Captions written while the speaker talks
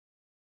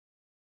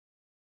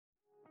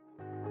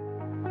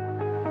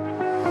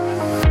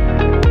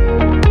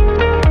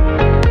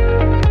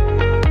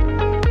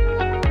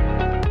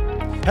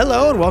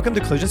welcome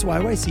to Collisions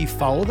YYC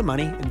Follow the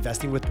Money,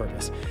 Investing with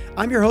Purpose.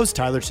 I'm your host,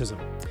 Tyler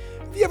Chisholm.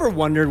 Have you ever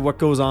wondered what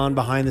goes on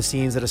behind the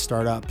scenes at a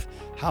startup?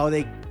 How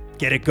they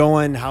get it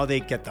going, how they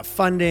get the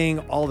funding,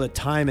 all the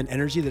time and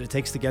energy that it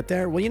takes to get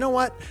there? Well, you know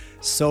what?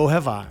 So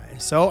have I.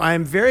 So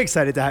I'm very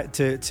excited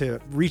to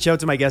reach out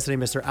to my guest today,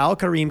 Mr.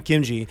 Al-Karim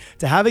Khimji,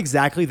 to have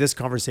exactly this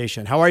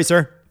conversation. How are you,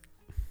 sir?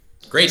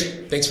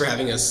 Great. Thanks for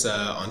having us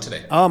on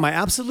today. Oh, my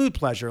absolute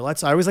pleasure. I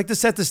always like to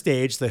set the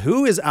stage.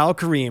 Who is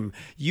Al-Karim?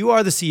 You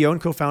are the CEO and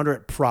co-founder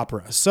at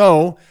Propera.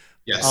 So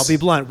yes. I'll be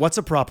blunt. What's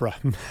a Propera?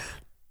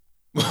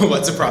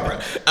 What's a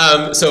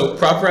Propera? So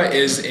Propera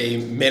is a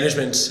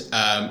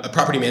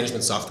property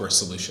management software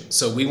solution.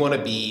 So we want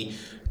to be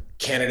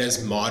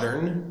Canada's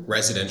modern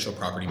residential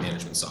property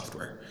management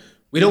software.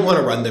 We don't want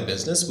to run the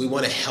business. We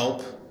want to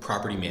help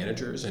property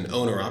managers and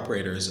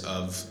owner-operators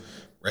of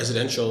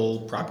residential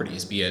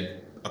properties, be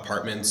it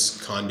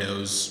apartments,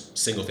 condos,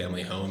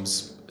 single-family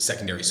homes,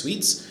 secondary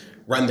suites,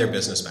 run their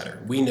business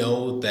better. We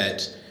know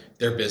that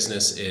their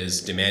business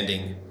is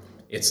demanding,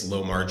 it's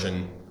low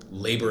margin,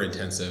 labor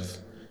intensive,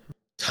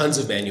 tons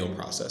of manual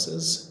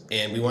processes,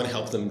 and we want to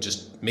help them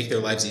just make their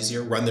lives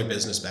easier, run their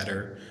business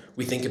better.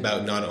 We think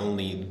about not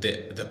only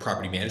the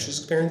property manager's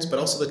experience, but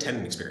also the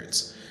tenant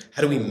experience.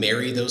 How do we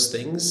marry those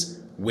things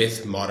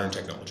with modern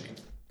technology?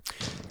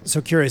 So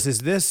curious,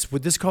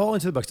 would this call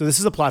into the book? So this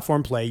is a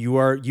platform play. You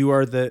are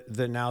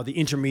the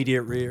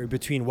intermediary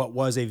between what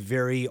was a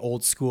very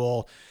old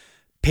school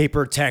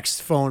paper,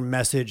 text, phone,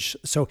 message.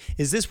 So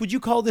would you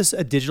call this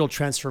a digital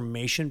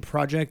transformation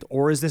project,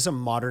 or is this a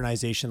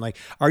modernization? Like,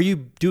 are you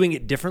doing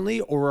it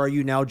differently, or are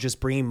you now just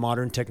bringing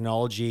modern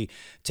technology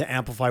to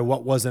amplify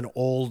what was an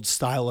old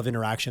style of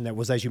interaction that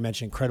was, as you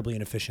mentioned, incredibly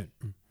inefficient?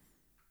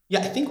 Yeah,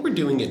 I think we're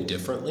doing it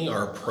differently.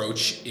 Our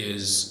approach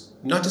is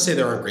not to say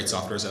there aren't great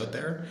softwares out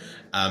there.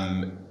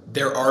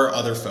 There are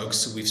other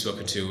folks who we've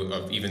spoken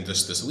to, even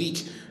just this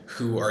week,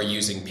 who are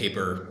using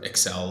paper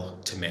Excel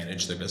to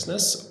manage their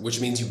business,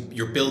 which means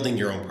you're building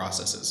your own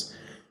processes.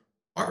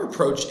 Our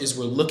approach is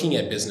we're looking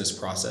at business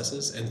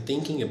processes and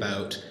thinking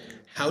about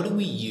how do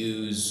we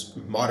use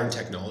modern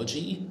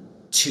technology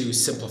to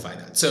simplify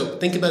that. So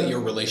think about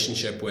your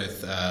relationship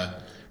with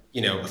a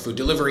food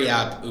delivery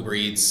app, Uber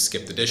Eats,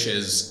 Skip the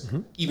Dishes,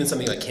 even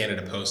something like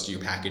Canada Post,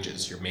 your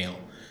packages, your mail.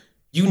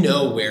 You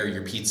know where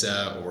your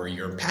pizza or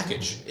your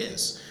package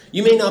is.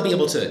 You may not be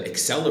able to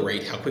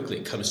accelerate how quickly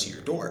it comes to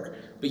your door,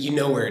 but you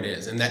know where it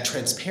is. And that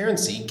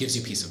transparency gives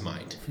you peace of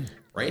mind,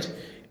 right?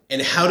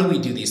 And how do we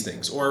do these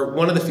things? Or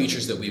one of the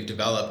features that we've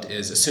developed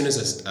is as soon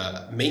as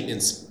a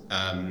maintenance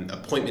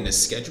appointment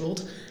is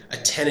scheduled, a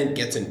tenant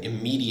gets an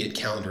immediate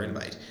calendar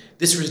invite.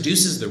 This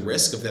reduces the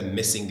risk of them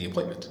missing the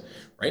appointment,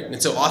 right? And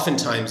so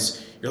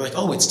oftentimes you're like,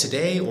 oh, it's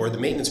today, or the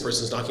maintenance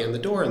person's knocking on the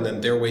door, and then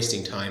they're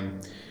wasting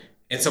time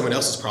and someone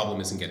else's problem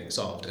isn't getting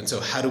solved. And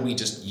so how do we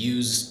just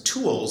use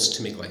tools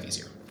to make life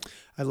easier?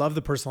 I love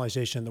the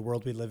personalization in the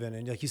world we live in.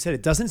 And like you said,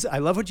 I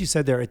love what you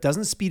said there. It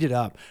doesn't speed it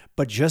up,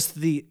 but just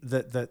the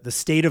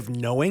state of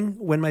knowing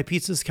when my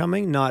pizza's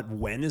coming, not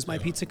when is my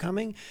pizza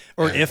coming,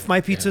 or if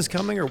my pizza's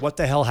coming, or what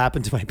the hell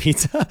happened to my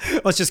pizza.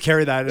 Let's just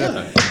carry that.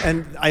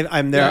 And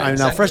I'm there. I'm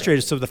now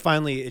frustrated. So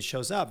finally it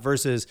shows up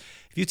versus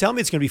if you tell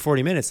me it's going to be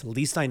 40 minutes, at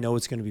least I know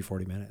it's going to be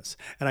 40 minutes.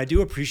 And I do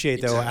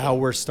appreciate though, how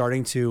we're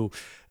starting to,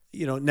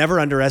 never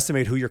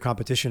underestimate who your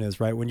competition is,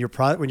 right? When your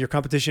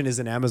competition is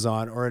an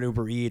Amazon or an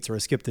Uber Eats or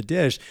a Skip the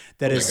Dish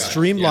that has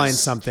streamlined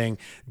something,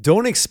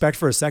 don't expect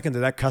for a second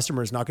that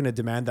customer is not going to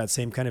demand that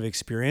same kind of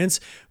experience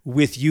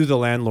with you, the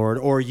landlord,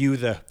 or you,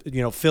 the,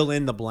 fill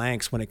in the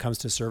blanks when it comes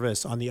to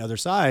service on the other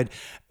side,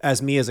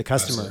 as me as a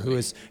customer who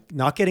is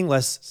not getting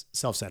less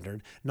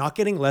self-centered, not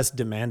getting less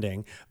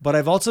demanding, but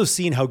I've also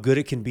seen how good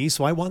it can be.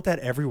 So I want that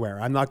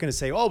everywhere. I'm not going to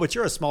say, oh, but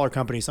you're a smaller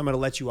company, so I'm going to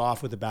let you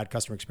off with a bad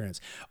customer experience.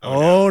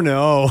 Oh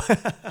no.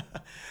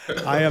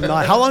 I am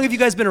not. How long have you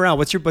guys been around?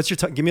 What's your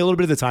give me a little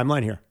bit of the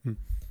timeline here.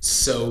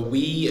 So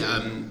we,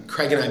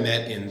 Craig and I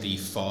met in the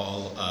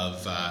fall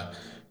of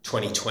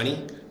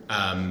 2020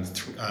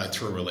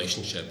 through a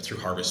relationship through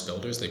Harvest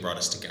Builders. They brought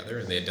us together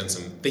and they had done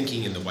some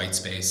thinking in the white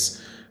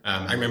space.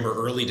 I remember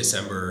early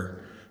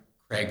December,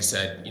 Craig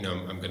said,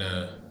 I'm going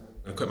to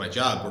quit my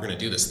job. We're going to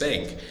do this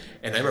thing.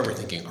 And I remember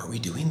thinking, are we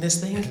doing this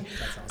thing?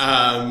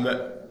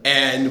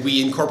 And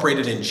we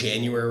incorporated in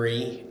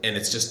January, and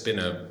it's just been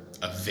a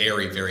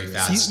very, very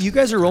fast. So you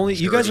guys are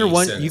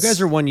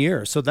 1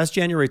 year. So that's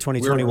January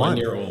 2021. We're 1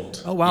 year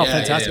old. Oh wow,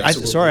 fantastic!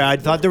 I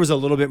thought there was a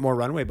little bit more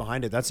runway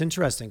behind it. That's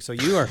interesting. So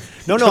you are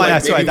I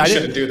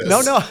didn't do this.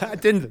 No, I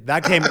didn't.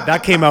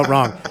 That came out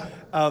wrong.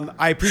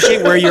 I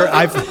appreciate where you're.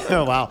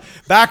 Oh wow,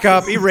 back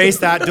up, erase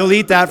that,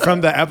 delete that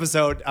from the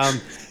episode.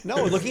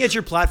 No, looking at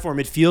your platform,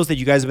 it feels that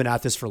you guys have been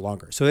at this for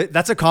longer. So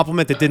that's a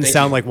compliment that didn't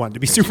sound like one. To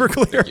be super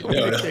clear.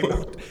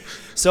 No.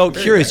 So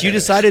curious, you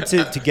decided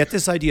to get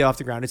this idea off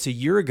the ground. It's a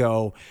year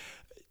ago.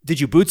 Did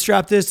you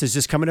bootstrap this? Is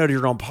this coming out of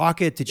your own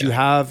pocket? Did you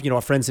have,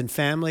 friends and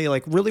family?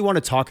 Like, really want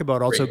to talk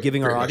about also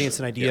giving our audience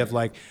an idea of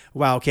like,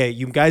 wow, okay,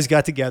 you guys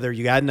got together,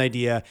 you had an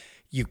idea,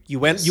 you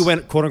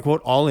went quote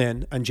unquote all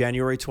in on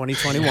January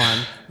 2021,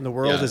 and the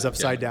world is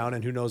upside down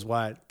and who knows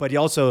what. But you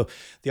also,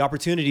 the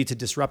opportunity to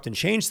disrupt and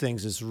change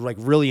things is like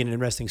really an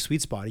interesting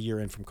sweet spot a year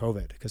in from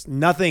COVID, because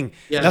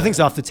nothing's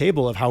off the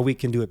table of how we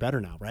can do it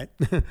better now, right?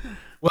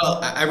 Well,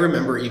 I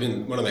remember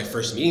even one of my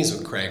first meetings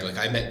with Craig. Like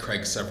I met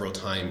Craig several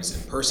times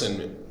in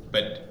person,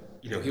 but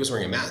he was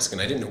wearing a mask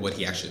and I didn't know what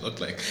he actually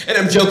looked like. And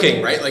I'm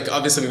joking, right? Like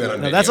obviously we met on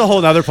video. That's a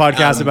whole other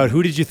podcast about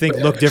who did you think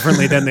looked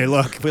differently than they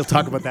look. We'll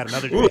talk about that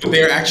another day. Ooh,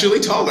 they're actually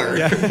taller.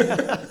 Yeah.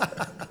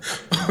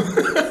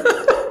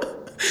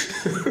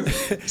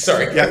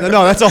 Sorry. Yeah,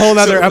 no, that's a whole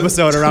other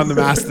episode around the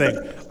mask thing.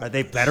 Are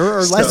they better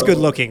or less good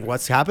looking?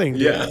 What's happening? Do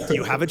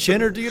you have a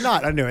chin or do you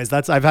not? Anyways,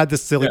 I've had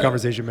this silly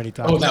conversation many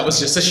times. Oh, that was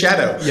just a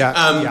shadow.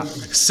 Yeah.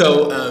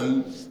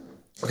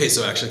 Okay,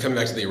 so actually coming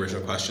back to the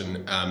original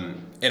question,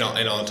 and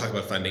I'll talk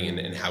about funding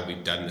and how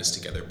we've done this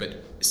together.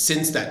 But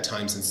since that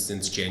time,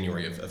 since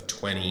January of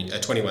 21,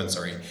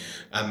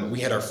 we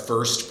had our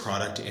first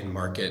product in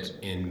market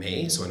in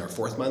May. So in our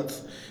 4th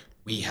month,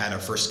 we had our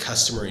first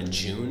customer in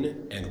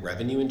June and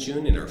revenue in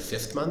June in our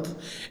 5th month.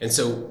 And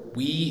so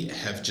we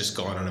have just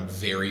gone on a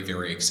very,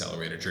 very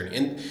accelerated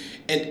journey.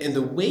 And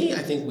the way I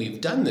think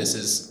we've done this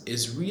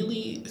is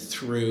really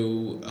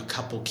through a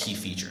couple key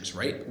features,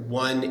 right?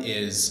 One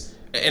is,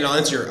 and I'll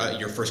answer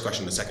your first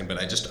question in a second, but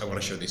I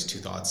want to share these 2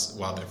 thoughts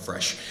while they're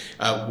fresh.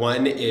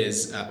 One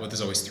is,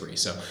 there's always 3.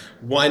 So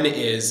one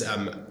is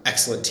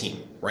excellent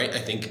team, right? I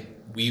think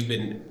we've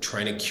been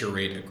trying to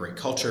curate a great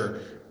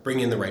culture, bring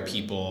in the right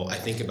people. I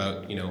think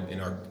about, in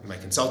my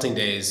consulting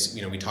days,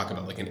 we talk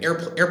about like an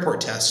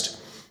airport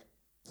test,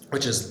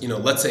 which is,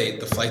 let's say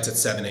the flight's at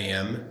 7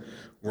 a.m.,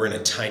 we're in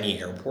a tiny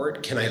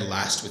airport. Can I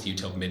last with you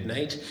till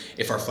midnight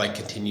if our flight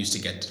continues to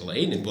get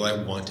delayed? And will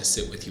I want to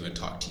sit with you and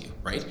talk to you,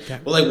 right? Yeah.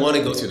 Will I want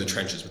to go through the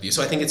trenches with you?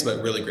 So I think it's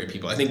about really great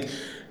people. I think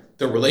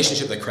the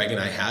relationship that Craig and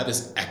I have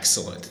is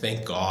excellent.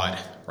 Thank God,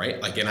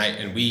 right? Like,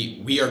 and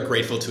we are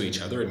grateful to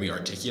each other and we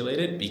articulate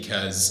it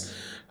because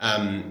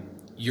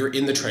you're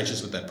in the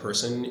trenches with that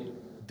person.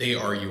 They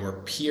are your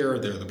peer.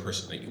 They're the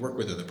person that you work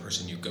with. They're the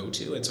person you go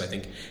to. And so I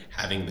think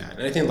having that.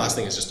 And I think the last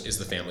thing is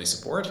the family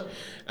support.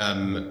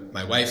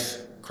 My wife,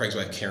 Craig's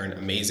wife, Karen,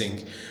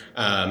 amazing.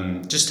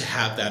 Just to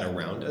have that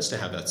around us, to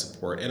have that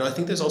support. And I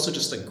think there's also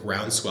just a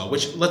groundswell,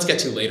 which let's get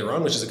to later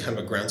on, which is a kind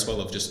of a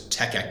groundswell of just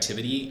tech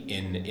activity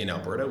in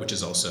Alberta, which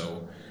is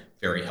also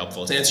very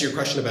helpful. To answer your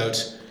question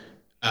about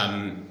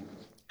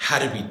how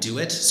did we do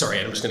it?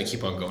 Sorry, I'm just going to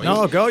keep on going.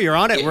 No, go. You're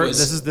on it.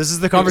 This is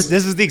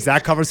the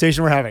exact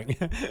conversation we're having.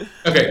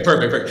 Okay,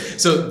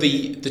 perfect. So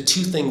the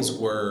 2 things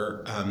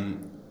were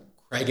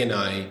Craig and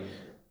I.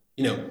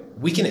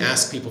 We can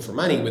ask people for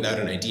money without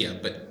an idea,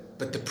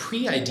 but the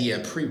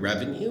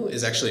pre-revenue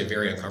is actually a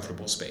very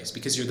uncomfortable space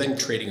because you're then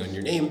trading on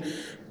your name.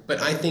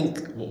 But I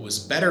think what was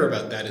better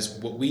about that is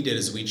what we did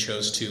is we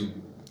chose to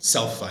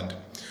self-fund.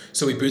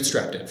 So we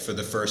bootstrapped it for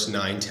the first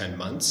 9-10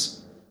 months.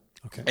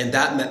 Okay. And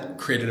that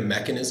created a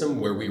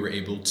mechanism where we were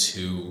able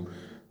to,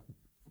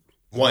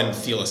 one,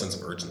 feel a sense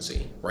of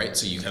urgency, right?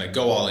 So you kind of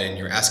go all in,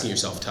 you're asking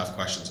yourself tough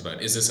questions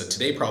about, is this a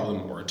today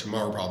problem or a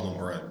tomorrow problem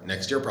or a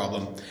next year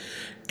problem?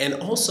 And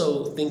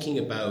also thinking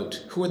about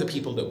who are the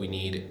people that we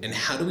need and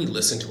how do we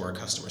listen to our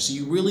customers? So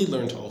you really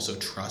learn to also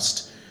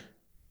trust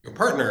your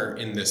partner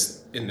in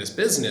this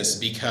business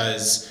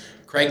because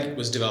Craig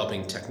was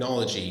developing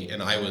technology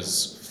and I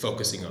was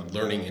focusing on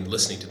learning and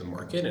listening to the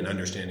market and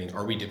understanding,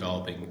 are we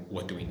developing,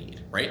 what do we need,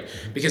 right?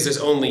 Because there's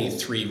only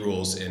 3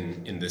 rules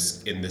in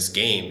this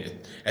game,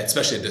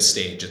 especially at this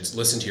stage. It's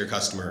listen to your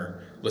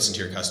customer,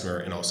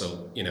 and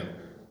also,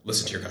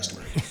 listen to your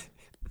customer.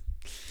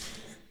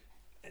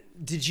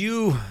 Did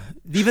you,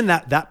 even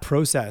that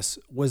process,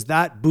 was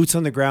that boots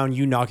on the ground,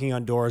 you knocking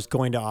on doors,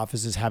 going to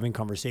offices, having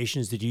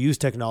conversations? Did you use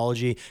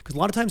technology? Because a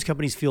lot of times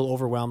companies feel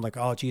overwhelmed, like,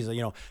 oh, geez,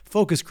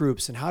 focus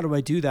groups, and how do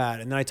I do that?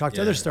 And then I talk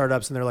to other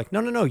startups and they're like,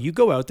 no, you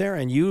go out there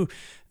and you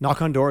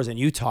knock on doors and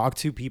you talk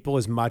to people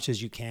as much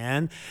as you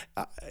can.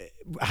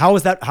 How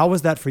was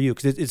that for you?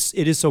 Because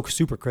it is so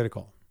super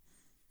critical.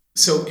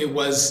 So it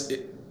was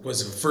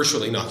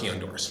virtually knocking on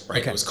doors,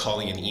 right? Okay. It was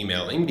calling and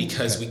emailing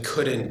because we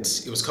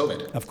couldn't, it was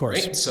COVID. Of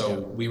course. Right? So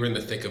we were in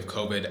the thick of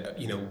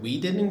COVID. We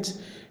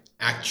didn't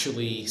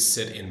actually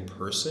sit in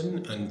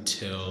person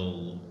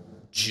until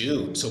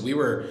June. So we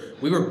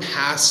were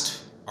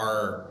past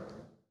our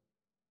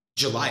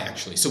July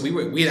actually. So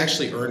we had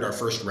actually earned our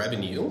first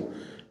revenue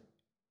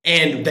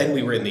and then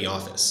we were in the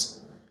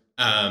office.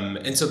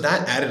 And so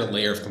that added a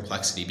layer of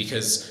complexity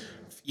because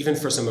even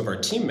for some of our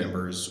team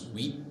members,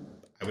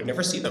 I would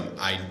never see them.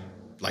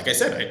 Like I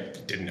said, I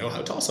didn't know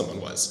how tall someone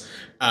was.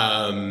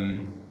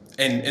 And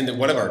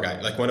one of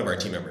our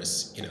team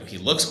members, he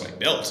looks quite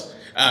built.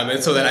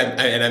 And so then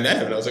I met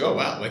him and I was like, oh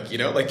wow,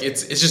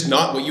 it's just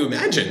not what you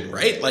imagine,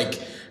 right?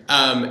 Like,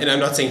 And I'm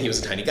not saying he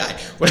was a tiny guy.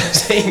 What I'm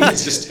saying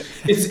is just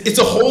it's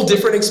a whole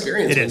different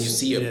experience when you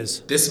see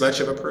this much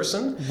of a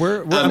person.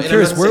 I'm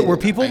curious, were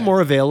people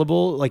more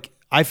available? Like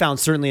I found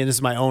certainly, and this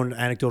is my own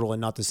anecdotal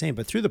and not the same,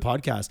 but through the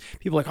podcast,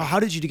 people are like, oh, how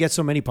did you get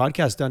so many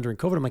podcasts done during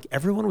COVID? I'm like,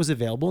 everyone was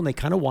available and they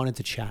kind of wanted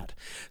to chat.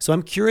 So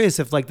I'm curious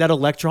if like that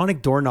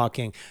electronic door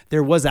knocking,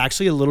 there was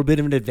actually a little bit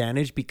of an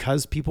advantage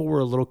because people were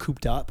a little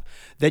cooped up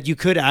that you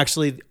could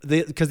actually,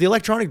 because the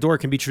electronic door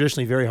can be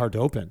traditionally very hard to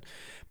open.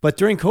 But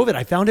during COVID,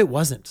 I found it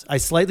wasn't. I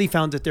slightly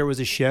found that there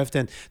was a shift,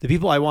 and the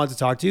people I wanted to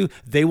talk to,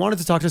 they wanted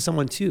to talk to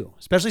someone too,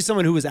 especially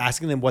someone who was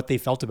asking them what they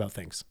felt about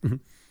things.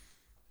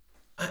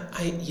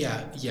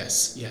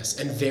 Yes.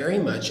 And very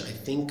much, I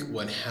think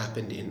what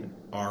happened in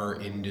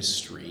our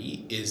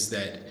industry is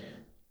that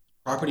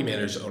property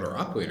managers, owner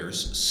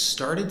operators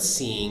started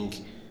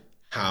seeing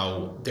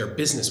how their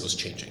business was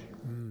changing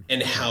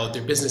and how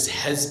their business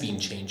has been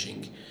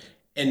changing.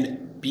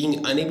 And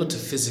being unable to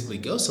physically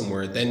go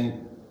somewhere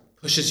then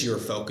pushes your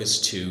focus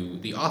to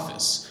the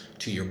office,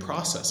 to your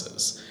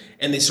processes.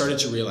 And they started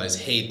to realize,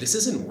 hey, this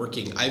isn't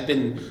working. I've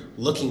been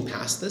looking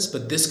past this,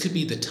 but this could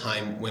be the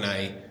time when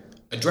I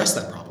address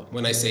that problem.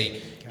 When I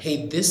say,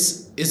 hey,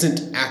 this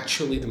isn't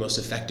actually the most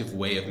effective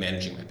way of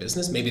managing my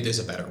business. Maybe there's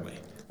a better way.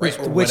 Right?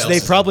 Which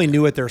they probably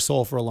knew at their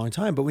soul for a long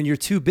time. But when you're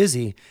too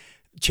busy,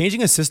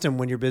 changing a system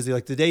when you're busy,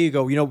 like the day you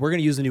go, we're going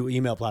to use a new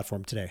email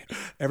platform today.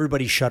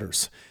 Everybody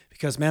shudders.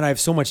 Because, man, I have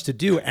so much to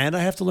do and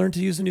I have to learn to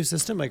use a new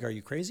system. Like, are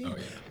you crazy? Oh,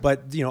 yeah.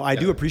 But, I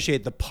do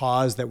appreciate the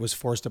pause that was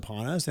forced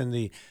upon us and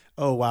the,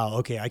 oh, wow,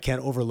 okay, I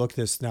can't overlook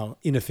this now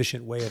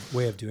inefficient way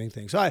of doing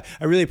things. So I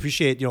really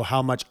appreciate,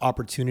 how much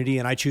opportunity,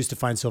 and I choose to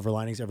find silver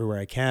linings everywhere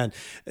I can.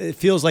 It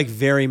feels like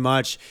very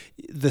much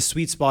the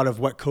sweet spot of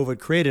what COVID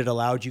created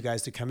allowed you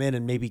guys to come in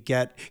and maybe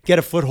get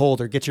a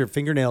foothold or get your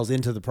fingernails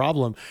into the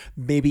problem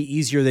maybe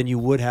easier than you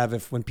would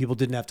have when people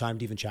didn't have time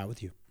to even chat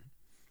with you.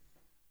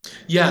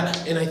 Yeah,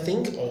 and I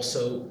think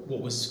also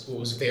what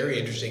was very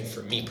interesting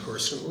for me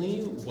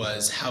personally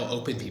was how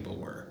open people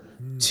were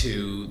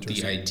to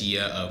the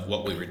idea of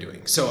what we were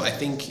doing. So I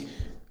think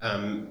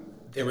I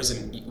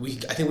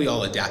think we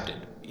all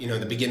adapted. In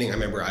the beginning, I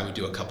remember I would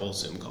do a couple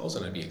Zoom calls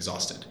and I'd be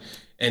exhausted,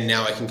 and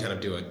now I can kind of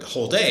do it the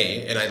whole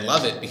day, and I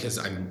love it because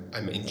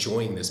I'm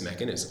enjoying this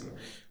mechanism.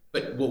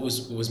 But what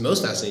was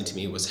most fascinating to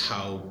me was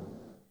how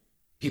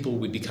people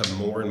would become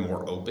more and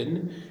more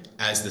open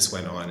as this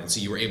went on, and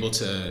so you were able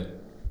to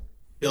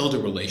build a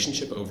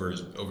relationship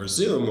over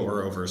Zoom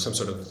or over some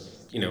sort of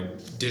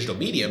digital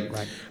medium,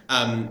 right.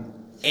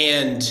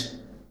 And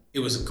it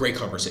was a great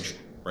conversation,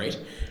 right?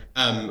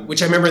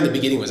 Which I remember in the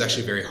beginning was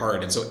actually very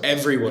hard, and so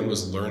everyone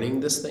was learning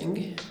this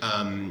thing,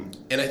 and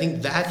I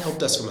think that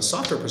helped us from a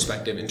software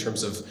perspective in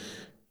terms of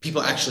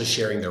people actually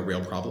sharing their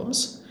real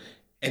problems,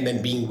 and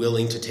then being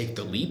willing to take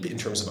the leap in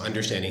terms of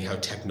understanding how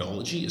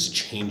technology is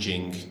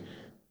changing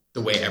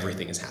the way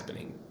everything is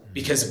happening,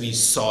 because we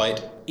saw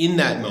it in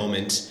that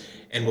moment.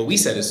 And what we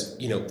said is,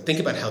 think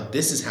about how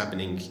this is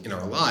happening in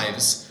our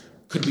lives.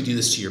 Could we do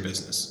this to your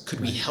business? Could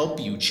we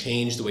help you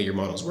change the way your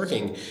model is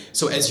working?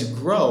 So as you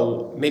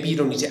grow, maybe you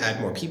don't need to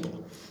add more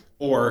people.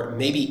 Or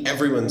maybe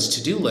everyone's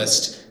to-do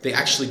list, they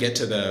actually get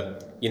to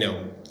the,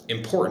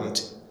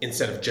 important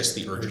instead of just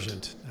the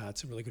urgent.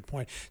 That's a really good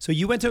point. So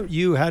you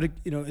had,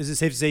 is it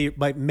safe to say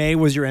like May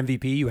was your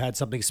MVP? You had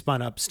something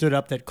stood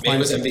up that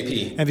clients. May was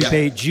MVP.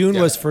 MVP. Yeah. June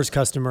was first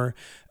customer.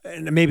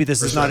 And maybe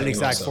this is not an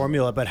exact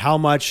formula, but how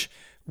much...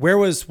 Where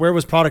was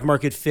product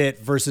market fit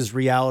versus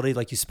reality?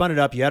 Like you spun it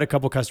up, you had a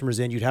couple customers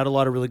in, you'd had a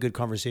lot of really good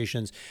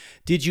conversations.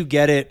 Did you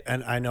get it?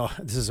 And I know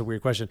this is a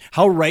weird question.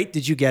 How right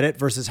did you get it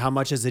versus how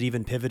much has it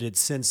even pivoted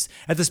since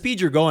at the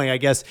speed you're going? I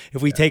guess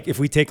if we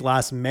take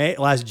last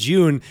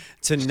June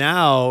to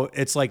now,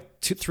 it's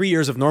like 3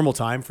 years of normal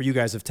time for you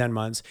guys of 10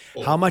 months.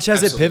 How much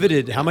has it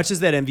pivoted? How much has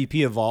that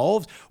MVP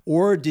evolved?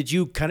 Or did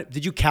you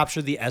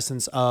capture the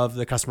essence of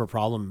the customer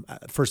problem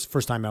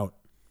first time out?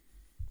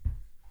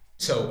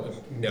 So,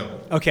 no.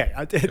 Okay.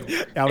 I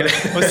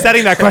was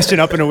setting that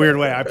question up in a weird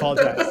way. I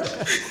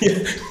apologize.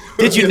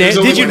 Did you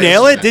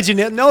nail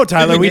it? No,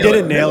 Tyler, we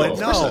didn't nail it.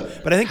 No.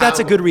 But I think that's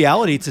a good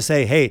reality to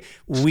say, hey,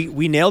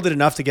 we nailed it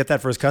enough to get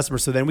that first customer,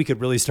 so then we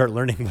could really start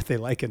learning what they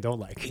like and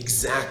don't like.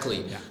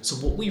 Exactly. Yeah. So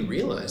what we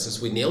realized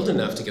is we nailed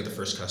enough to get the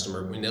first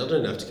customer. We nailed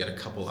enough to get a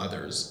couple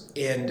others.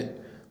 And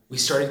we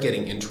started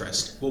getting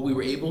interest. What we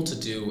were able to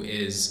do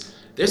is...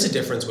 There's a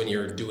difference when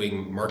you're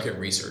doing market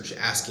research,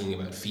 asking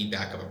about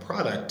feedback of a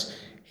product.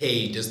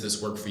 Hey, does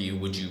this work for you?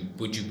 Would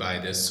you buy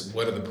this?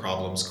 What are the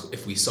problems?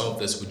 If we solve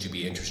this, would you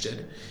be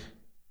interested?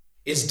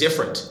 It's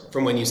different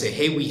from when you say,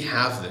 hey, we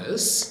have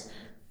this.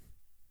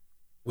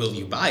 Will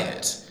you buy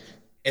it?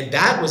 And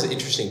that was an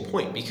interesting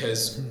point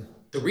because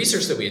the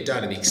research that we had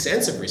done and the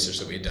extensive research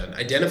that we had done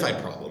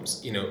identified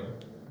problems.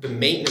 The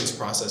maintenance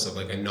process of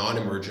like a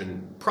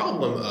non-emergent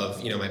problem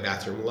of, my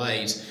bathroom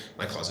light,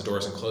 my closet door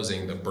isn't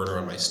closing, the burner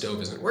on my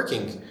stove isn't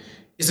working,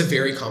 is a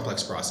very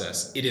complex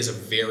process. It is a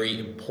very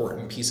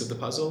important piece of the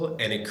puzzle,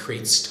 and it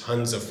creates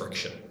tons of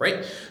friction,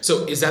 right?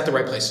 So is that the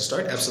right place to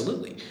start?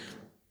 Absolutely.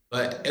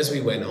 But as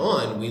we went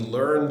on, we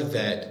learned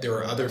that there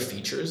are other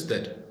features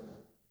that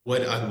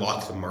would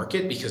unlock the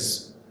market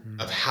because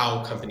of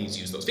how companies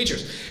use those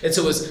features. And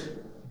so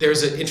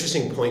there's an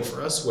interesting point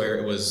for us where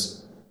it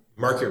was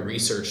market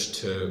research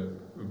to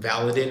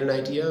validate an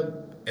idea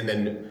and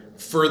then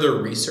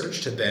further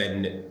research to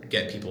then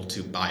get people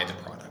to buy the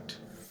product.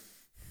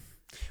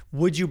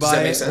 Would you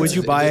buy it? Would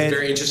you buy it?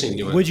 Very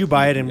interesting. Would you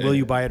buy it, and will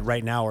you buy it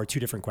right now? Are two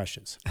different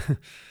questions.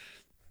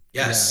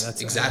 Yes,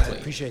 Yeah, exactly. I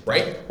appreciate that.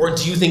 Right? Or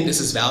do you think this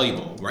is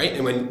valuable? Right?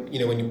 And when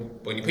you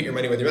put your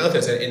money where your mouth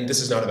is, and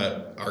this is not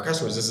about our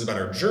customers, this is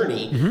about our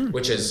journey,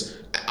 which is,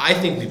 I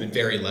think we've been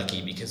very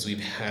lucky because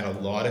we've had a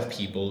lot of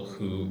people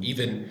who,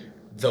 even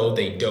though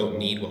they don't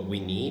need what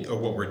we need or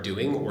what we're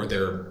doing, or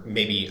they're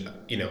maybe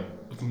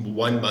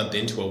 1 month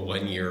into a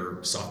 1 year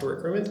software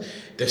agreement,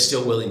 they're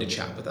still willing to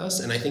chat with us.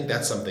 And I think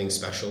that's something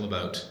special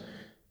about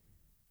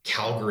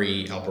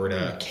Calgary,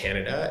 Alberta,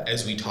 Canada,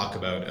 as we talk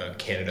about a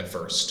Canada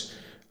first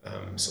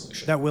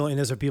solution. That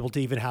willingness of people to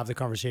even have the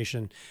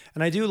conversation.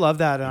 And I do love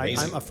that. And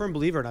Amazing. I'm a firm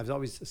believer, and I've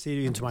always said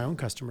it to my own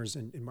customers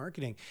in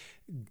marketing,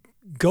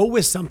 go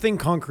with something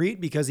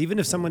concrete, because even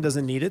if someone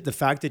doesn't need it, the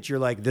fact that you're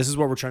like, this is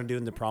what we're trying to do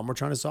and the problem we're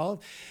trying to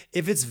solve,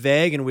 if it's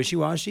vague and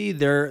wishy-washy,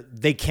 you're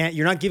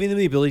not giving them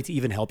the ability to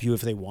even help you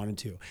if they wanted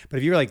to. But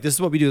if you're like, this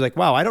is what we do, like,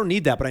 wow, I don't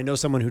need that, but I know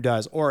someone who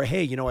does. Or,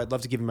 hey, I'd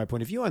love to give you my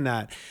point of view on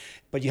that.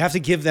 But you have to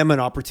give them an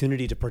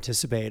opportunity to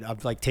participate,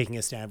 of like taking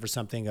a stand for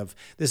something, of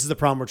this is the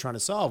problem we're trying to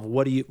solve.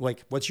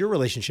 What's your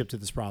relationship to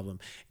this problem?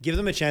 Give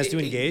them a chance to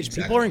engage.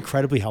 Exactly. People are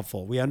incredibly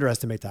helpful. We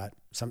underestimate that.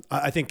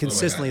 I think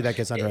consistently that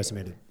gets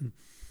underestimated.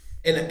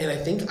 And I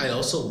think I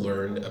also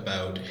learned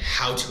about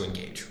how to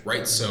engage,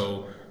 right?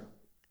 So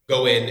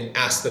go in,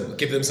 ask them,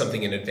 give them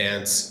something in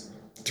advance.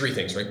 3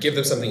 things, right? Give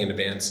them something in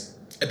advance.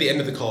 At the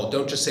end of the call,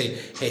 don't just say,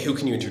 hey, who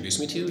can you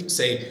introduce me to?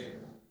 Say,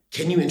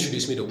 can you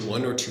introduce me to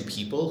 1 or 2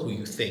 people who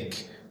you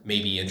think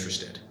may be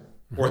interested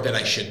or that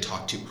I should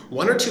talk to?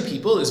 1 or 2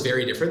 people is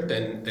very different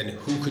than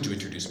who could you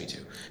introduce me to?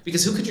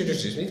 Because who could you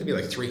introduce me to could be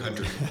like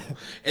 300 people.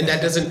 And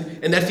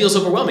that feels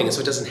overwhelming, and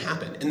so it doesn't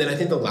happen. And then I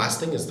think the last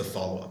thing is the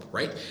follow-up,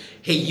 right?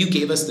 Hey, you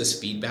gave us this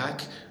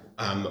feedback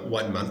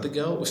 1 month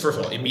ago. First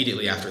of all,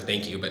 immediately after,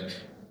 thank you, but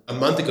a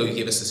month ago you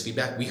gave us this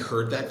feedback. We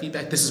heard that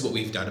feedback. This is what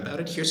we've done about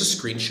it. Here's a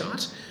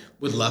screenshot.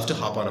 Would love to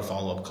hop on a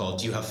follow-up call.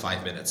 Do you have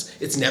 5 minutes?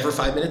 It's never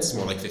 5 minutes. It's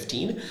more like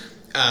 15.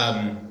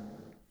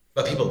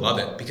 But people love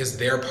it because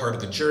they're part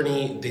of the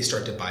journey. They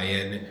start to buy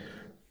in,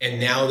 and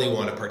now they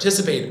want to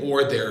participate,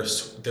 or they're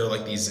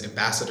like these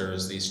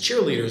ambassadors, these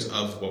cheerleaders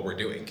of what we're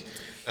doing,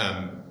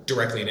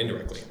 directly and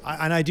indirectly.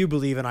 And I do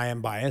believe, and I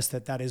am biased,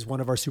 that is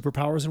one of our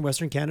superpowers in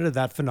Western Canada,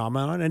 that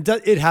phenomenon. And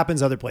it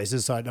happens other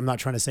places, so I'm not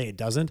trying to say it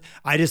doesn't.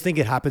 I just think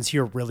it happens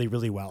here really,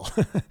 really well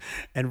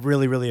and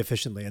really, really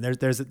efficiently. And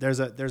there's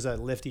a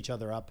lift each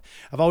other up.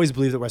 I've always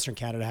believed that Western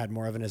Canada had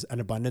more of an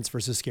abundance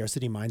versus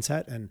scarcity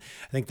mindset. And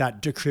I think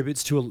that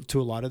contributes to a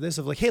lot of this,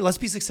 of like, hey, let's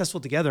be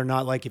successful together,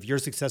 not like if you're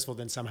successful,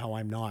 then somehow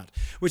I'm not.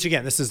 Which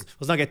again, let's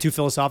not get too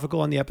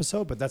philosophical on the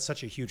episode, but that's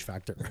such a huge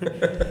factor.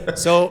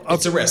 So okay,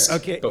 it's a risk.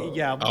 Okay, but,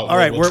 yeah. All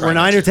right, we're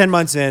 9 or 10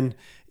 months in.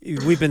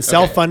 We've been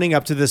self-funding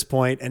up to this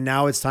point, and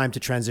now it's time to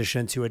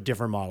transition to a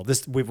different model.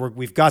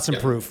 We've got some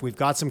proof, we've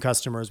got some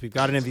customers, we've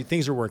got an MV.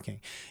 Things are working.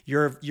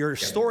 Your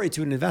story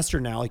to an investor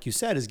now, like you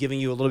said, is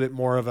giving you a little bit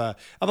more of a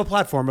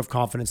platform of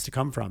confidence to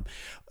come from.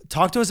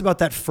 Talk to us about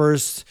that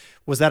first.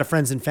 Was that a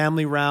friends and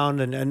family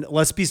round? And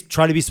let's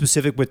try to be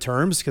specific with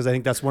terms, because I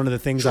think that's one of the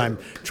things I'm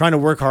trying to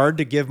work hard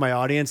to give my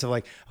audience of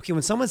like, okay,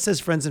 when someone says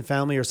friends and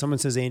family, or someone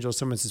says angel,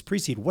 someone says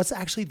pre-seed, what's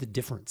actually the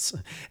difference?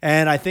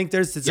 And I think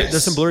there's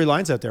some blurry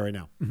lines out there right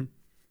now.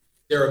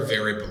 There are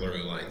very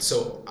blurry lines.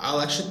 So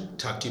I'll actually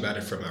talk to you about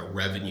it from a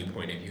revenue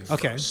point of view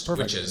first,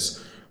 which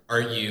is,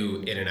 are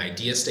you in an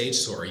idea stage?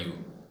 So are you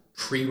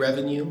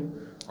pre-revenue?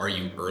 Are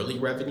you early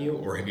revenue,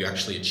 or have you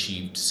actually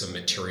achieved some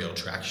material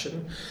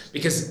traction?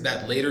 Because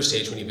that later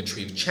stage, when you've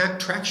achieved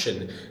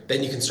traction,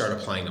 then you can start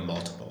applying a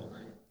multiple.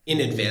 In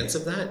advance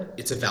of that,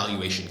 it's a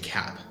valuation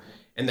cap.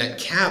 And that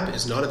cap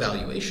is not a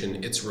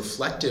valuation, it's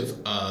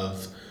reflective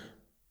of,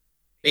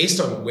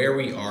 based on where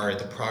we are,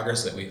 the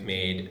progress that we've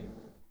made,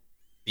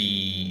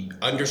 the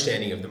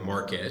understanding of the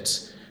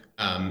market,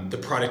 the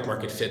product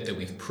market fit that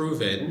we've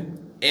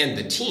proven, and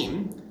the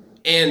team,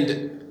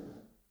 and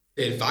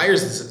the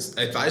advisors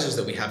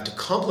that we have to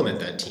complement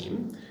that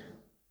team,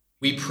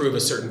 we prove a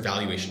certain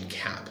valuation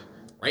cap,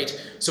 right?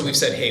 So we've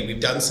said, hey, we've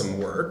done some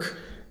work.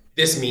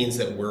 This means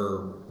that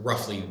we're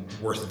roughly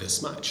worth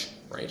this much,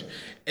 right?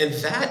 And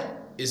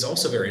that is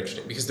also very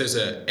interesting because there's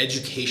an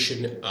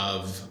education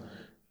of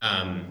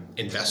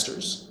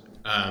investors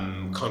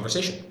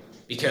conversation.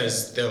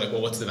 Because they're like,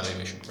 well, what's the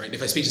valuation, right?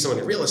 If I speak to someone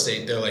in real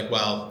estate, they're like,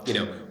 well,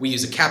 we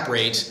use a cap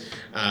rate.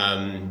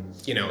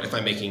 If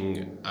I'm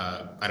making,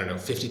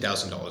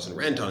 $50,000 in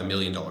rent on $1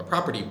 million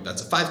property,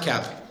 that's a 5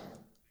 cap.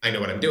 I know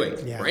what I'm doing,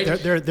 right?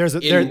 There's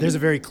a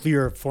very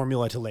clear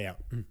formula to lay out.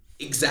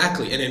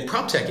 Exactly. And in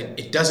prop tech,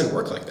 it doesn't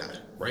work like that,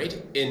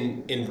 right?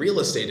 In real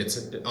estate,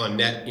 it's on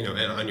net,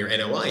 on your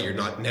NOI, you're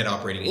not net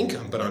operating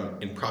income,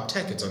 but in prop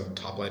tech, it's on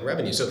top line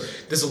revenue. So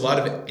there's a lot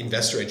of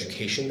investor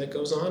education that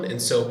goes on. And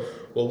so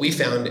what we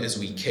found as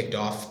we kicked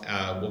off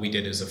what we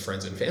did as a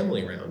friends and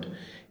family round,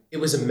 it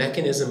was a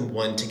mechanism,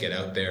 one, to get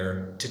out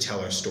there to tell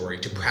our story,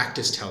 to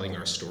practice telling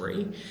our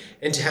story,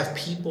 and to have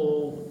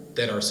people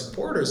that are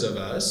supporters of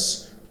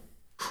us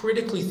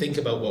critically think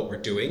about what we're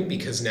doing,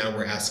 because now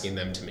we're asking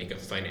them to make a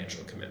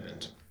financial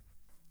commitment.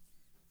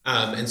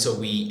 And so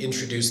we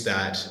introduced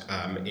that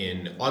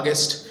in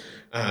August.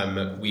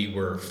 We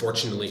were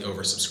fortunately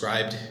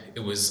oversubscribed.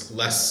 It was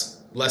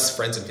less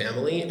friends and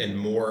family and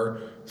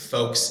more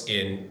folks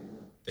in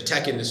the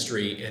tech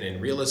industry and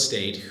in real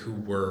estate who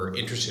were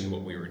interested in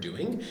what we were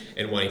doing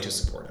and wanting to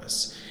support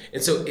us.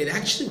 And so it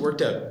actually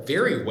worked out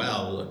very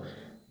well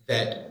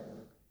that,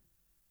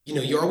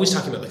 you're always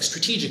talking about like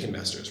strategic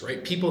investors,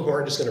 right? People who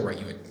aren't just going to write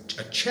you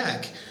a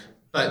check,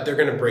 but they're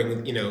going to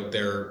bring,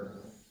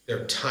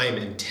 their time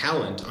and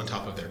talent on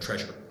top of their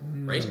treasure,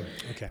 right?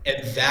 Okay.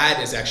 And that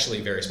is actually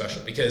very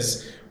special,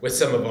 because with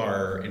some of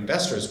our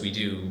investors, we've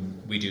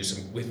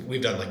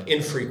done like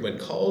infrequent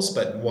calls,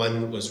 but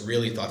one was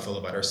really thoughtful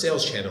about our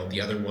sales channel.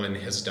 The other one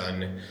has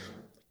done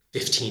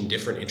 15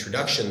 different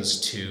introductions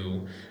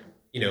to,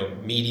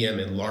 medium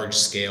and large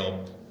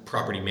scale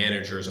property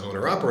managers,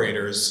 owner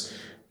operators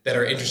that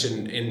are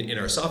interested in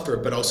our software,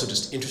 but also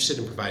just interested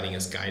in providing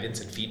us guidance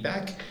and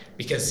feedback,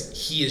 because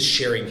he is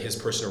sharing his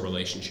personal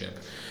relationship.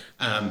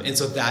 And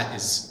so that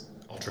is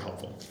ultra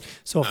helpful.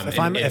 So if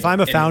I'm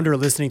a founder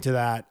listening to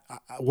that,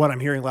 what I'm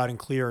hearing loud and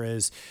clear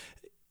is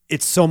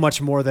it's so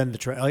much more than the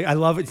treasure. I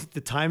love it, the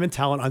time and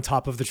talent on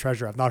top of the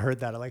treasure. I've not heard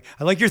that.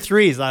 I like your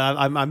threes.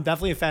 I'm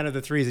definitely a fan of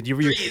the threes, and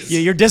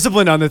you're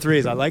disciplined on the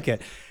threes. I like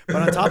it. But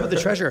on top of the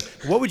treasure,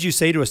 what would you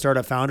say to a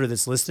startup founder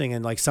that's listening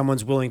and like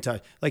someone's willing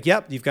to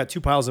yep, you've got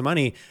two piles of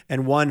money,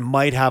 and one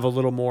might have a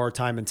little more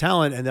time and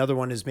talent, and the other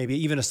one is maybe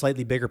even a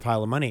slightly bigger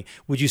pile of money.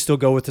 Would you still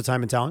go with the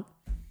time and talent?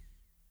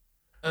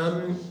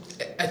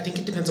 I think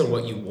it depends on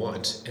what you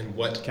want and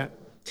what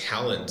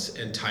talent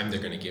and time they're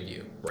going to give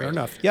you. Right? Fair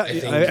enough. Yeah,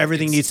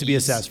 everything needs to be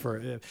assessed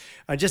for.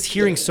 Just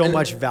hearing so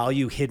much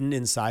value hidden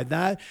inside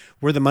that,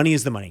 where the money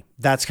is the money.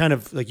 That's kind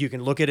of like, you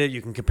can look at it,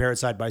 you can compare it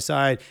side by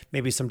side,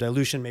 maybe some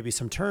dilution, maybe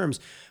some terms,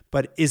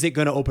 but is it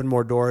going to open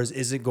more doors?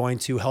 Is it going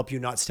to help you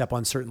not step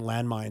on certain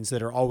landmines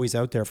that are always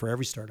out there for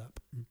every startup?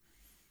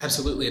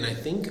 Absolutely. And I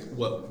think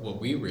what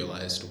we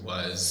realized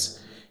was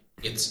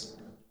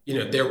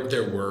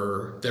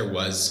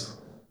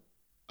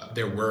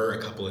there were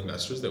a couple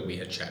investors that we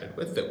had chatted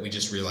with that we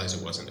just realized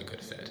it wasn't a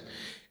good fit.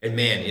 And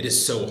man, it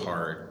is so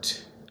hard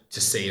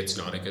to say it's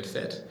not a good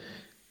fit.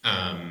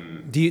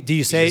 Do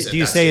you say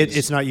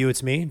it's not you,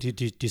 it's me?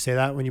 Do you say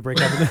that when you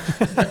break up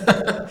with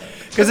them?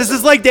 Because this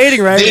is like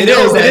dating, right? It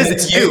is.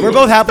 It's you. We're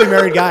both happily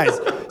married guys.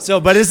 So,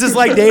 but this is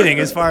like dating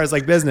as far as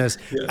like business.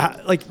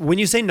 Yeah. Like when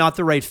you say not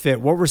the right fit,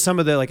 what were some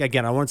of the,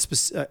 again, I want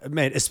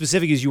as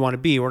specific as you want to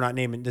be. We're not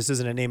naming, this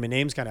isn't a name and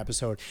names kind of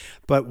episode,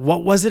 but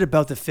what was it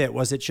about the fit?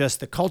 Was it just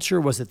the culture?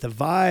 Was it the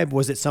vibe?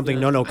 Was it something,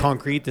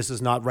 concrete, this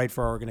is not right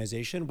for our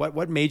organization?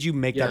 What made you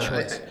make that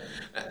choice?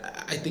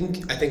 I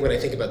think when I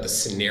think about the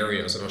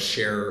scenarios, and I'll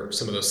share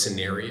some of those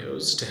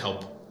scenarios to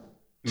help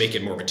make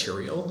it more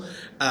material,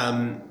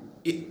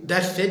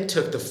 that fit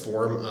took the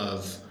form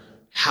of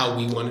how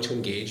we wanted to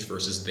engage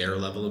versus their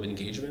level of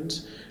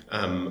engagement.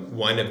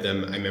 One of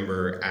them, I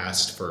remember,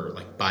 asked for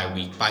like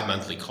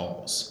bi-monthly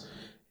calls.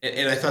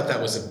 And I thought that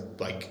was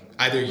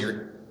either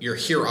you're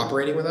here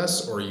operating with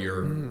us or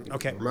you're remote.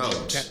 Okay.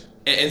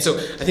 And so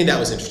I think that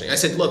was interesting. I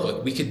said,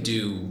 look, we could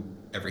do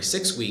every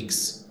 6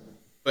 weeks,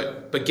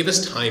 but give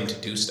us time to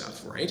do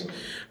stuff, right?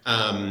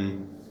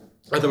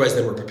 Otherwise,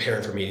 then we're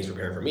preparing for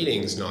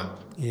meetings, not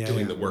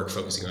doing the work,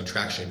 focusing on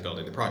traction and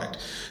building the product.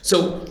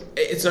 So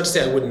it's not to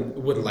say I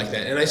wouldn't like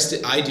that.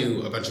 And I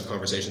do a bunch of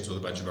conversations with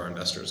a bunch of our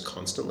investors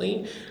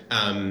constantly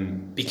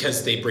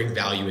because they bring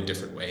value in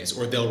different ways.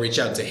 Or they'll reach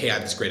out and say, hey, I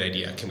have this great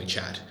idea. Can we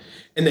chat?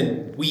 And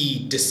then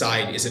we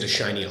decide, is it a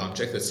shiny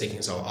object that's taking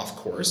us off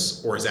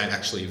course? Or is that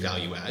actually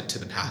value add to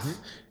the path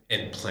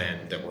and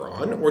plan that we're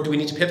on? Or do we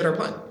need to pivot our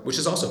plan, which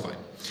is also fine.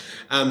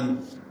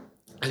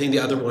 I think the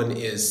other one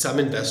is some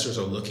investors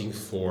are looking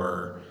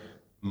for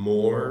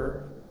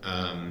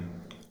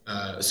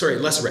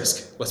less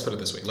risk. Let's put it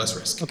this way, less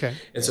risk. Okay.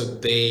 And so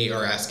they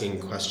are asking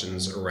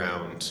questions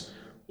around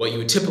what you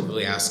would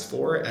typically ask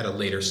for at a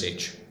later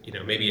stage,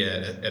 maybe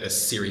at a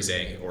Series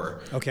A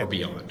or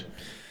beyond.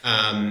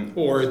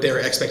 Or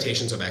their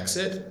expectations of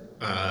exit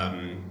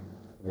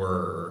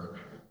were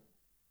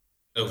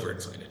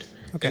overinflated.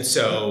 Okay. And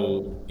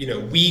so,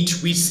 we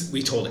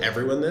told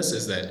everyone this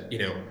is that,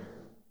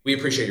 we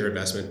appreciate your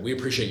investment. We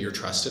appreciate your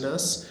trust in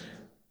us.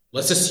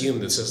 Let's assume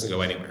this doesn't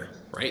go anywhere,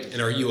 right?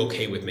 And are you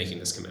okay with making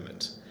this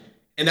commitment?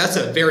 And that's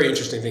a very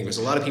interesting thing because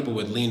a lot of people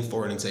would lean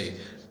forward and say,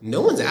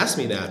 no one's asked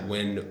me that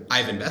when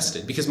I've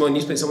invested. Because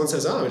when someone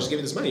says, oh, I'll just give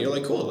you this money, you're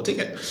like, cool, I'll take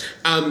it.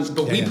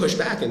 But we pushed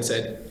back and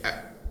said,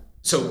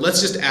 So let's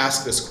just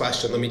ask this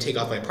question. Let me take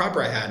off my prop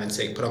hat and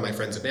say, put on my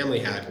friends and family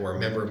hat, or a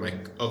member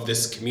of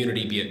this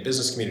community, be it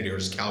business community or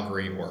just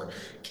Calgary or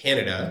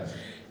Canada,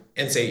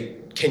 and say,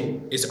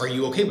 are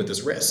you okay with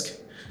this risk?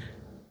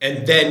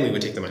 And then we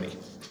would take the money.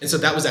 And so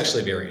that was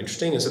actually very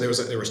interesting. And so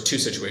there was two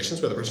situations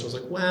where the person was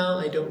like, well,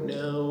 I don't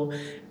know.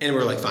 And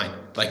we're like, fine.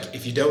 Like,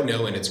 if you don't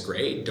know and it's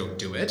great, don't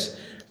do it.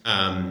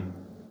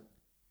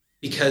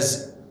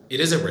 Because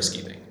it is a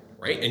risky thing,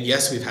 right? And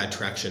yes, we've had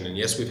traction, and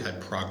yes, we've had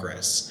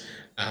progress.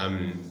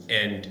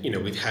 And,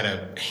 we've had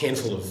a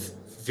handful of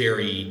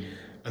very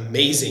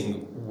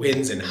amazing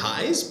wins and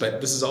highs,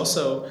 but this is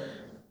also,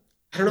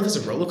 I don't know if it's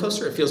a roller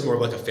coaster. It feels more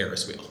like a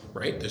Ferris wheel,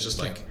 right? There's just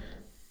like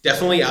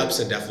definitely ups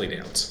and definitely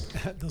downs.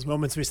 Those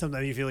moments where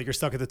sometimes you feel like you're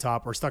stuck at the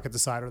top or stuck at the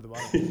side or the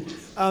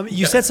bottom.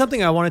 You said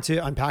something I wanted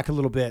to unpack a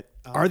little bit.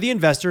 Are the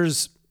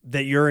investors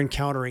that you're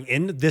encountering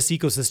in this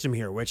ecosystem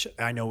here, which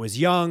I know is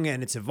young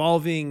and it's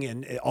evolving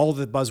and all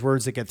the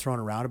buzzwords that get thrown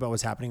around about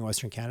what's happening in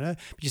Western Canada,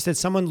 but you said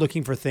someone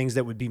looking for things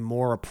that would be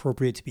more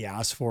appropriate to be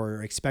asked for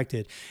or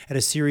expected at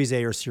a Series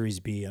A or Series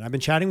B. And I've been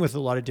chatting with a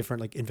lot of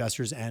different like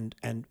investors and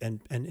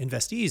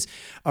investees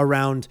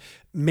around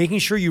making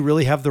sure you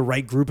really have the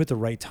right group at the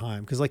right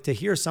time. Because like to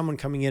hear someone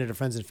coming in at a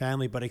friends and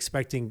family, but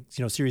expecting,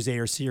 Series A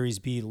or Series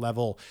B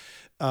level,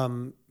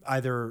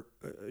 either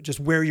just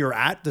where you're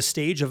at the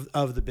stage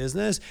of the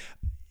business.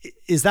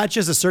 Is that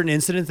just a certain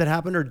incident that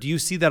happened, or do you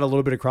see that a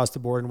little bit across the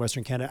board in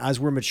Western Canada as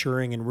we're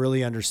maturing and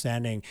really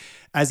understanding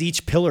as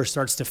each pillar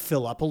starts to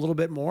fill up a little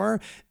bit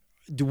more?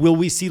 Will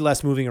we see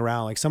less moving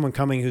around? Like someone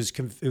coming who's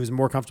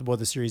more comfortable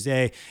with the Series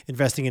A,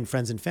 investing in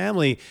friends and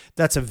family,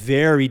 that's a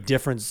very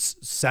different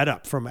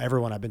setup from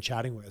everyone I've been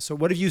chatting with. So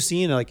what have you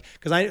seen? Like,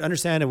 because I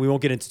understand, and we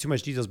won't get into too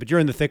much details, but you're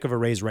in the thick of a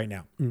raise right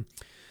now.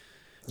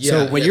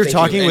 So when you're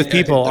talking with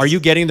people, are you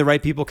getting the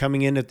right people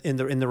coming in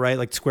the right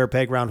like square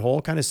peg round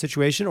hole kind of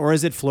situation, or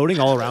is it floating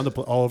all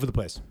over the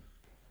place?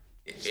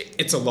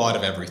 It's a lot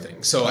of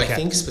everything. So okay. I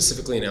think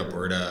specifically in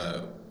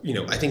Alberta,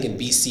 I think in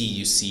BC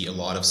you see a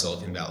lot of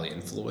Silicon Valley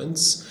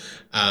influence.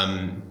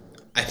 I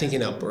think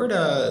in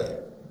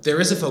Alberta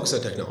there is a focus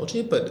on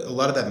technology, but a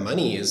lot of that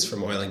money is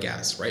from oil and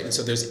gas, right? And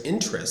so there's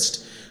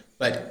interest,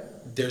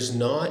 but there's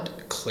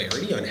not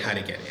clarity on how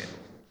to get in.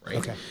 Right.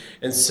 Okay.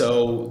 And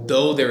so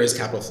though there is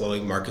capital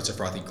flowing, markets are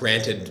frothy.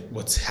 Granted,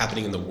 what's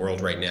happening in the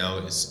world right now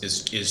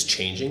is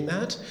changing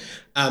that.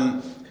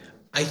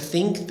 I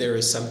think there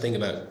is something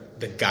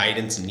about the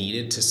guidance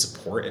needed to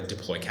support and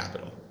deploy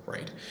capital,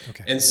 right?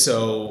 Okay. And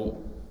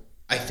so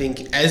I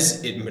think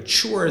as it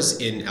matures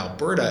in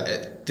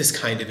Alberta, this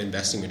kind of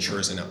investing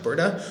matures in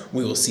Alberta,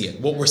 we will see it.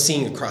 What we're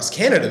seeing across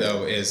Canada,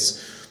 though,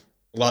 is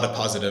a lot of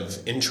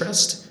positive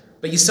interest,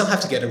 but you still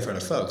have to get in front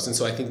of folks. And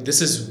so I think this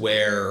is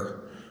where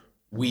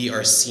we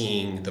are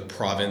seeing the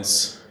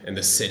province and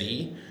the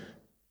city,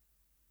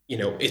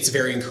 it's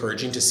very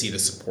encouraging to see the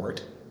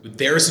support.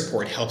 Their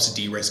support helps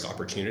de-risk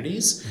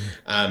opportunities.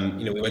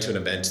 We went to an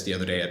event the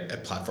other day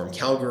at Platform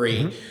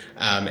Calgary,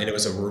 and it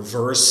was a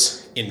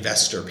reverse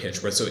investor pitch.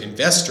 So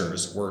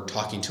investors were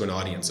talking to an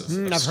audience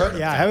of I've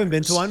heard, I haven't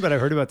been to one, but I've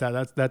heard about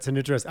that. That's an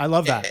interest. I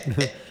love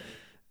that.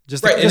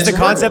 Just the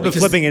concept of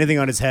flipping anything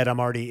on its head, I'm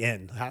already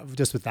in.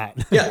 Just with that.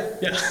 Yeah.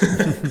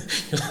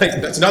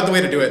 Like, that's not the way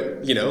to do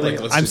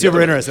it. I'm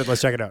super interested.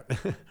 Let's check it out.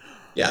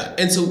 Yeah,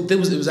 and so it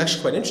was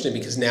actually quite interesting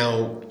because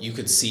now you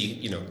could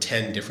see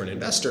 10 different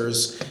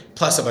investors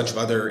plus a bunch of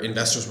other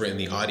investors were in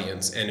the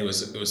audience, and it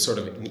was sort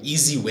of an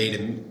easy way to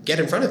get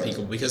in front of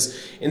people because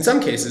in some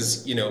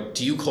cases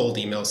do you cold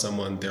email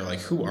someone? They're like,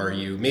 who are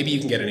you? Maybe you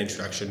can get an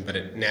introduction, but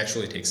it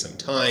naturally takes some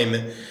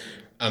time.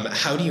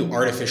 How do you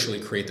artificially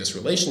create this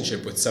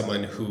relationship with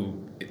someone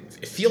who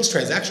it feels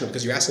transactional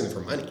because you're asking them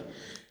for money?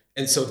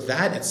 And so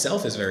that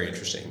itself is very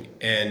interesting,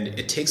 and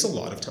it takes a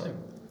lot of time.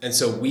 And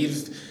so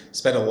we've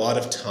spent a lot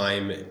of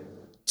time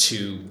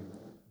to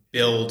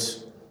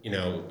build,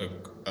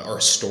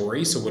 our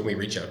story. So when we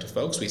reach out to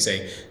folks, we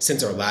say,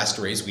 since our last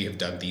raise, we have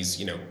done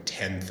these,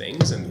 10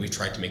 things, and we've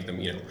tried to make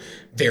them,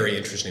 very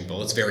interesting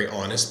bullets, very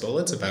honest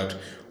bullets about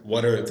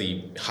what are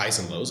the highs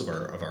and lows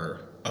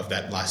of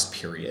that last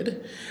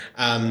period.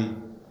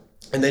 And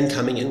then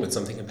coming in with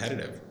something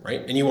competitive,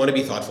 right? And you want to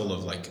be thoughtful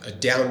of like a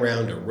down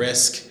round, a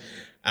risk.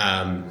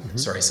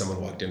 Sorry,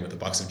 someone walked in with a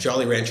box of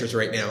Jolly Ranchers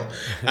right now.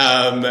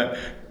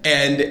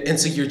 And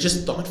so you're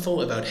just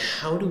thoughtful about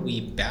how do we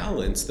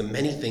balance the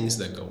many things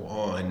that go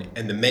on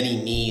and the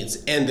many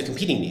needs and the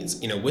competing needs,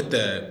 with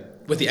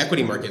the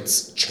equity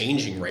markets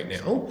changing right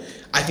now.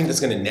 I think that's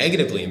going to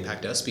negatively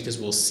impact us because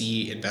we'll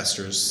see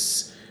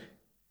investors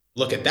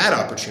look at that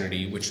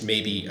opportunity, which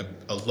may be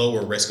a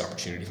lower risk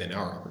opportunity than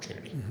our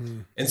opportunity.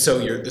 And so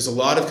there's a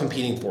lot of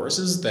competing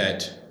forces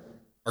that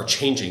are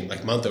changing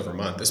like month over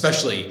month,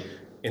 especially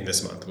in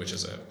this month, which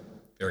is a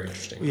very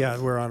interesting. Yeah,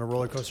 we're on a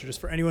roller coaster. Just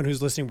for anyone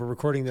who's listening, we're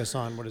recording this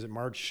on, what is it,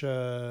 March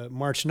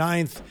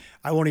 9th.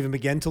 I won't even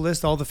begin to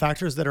list all the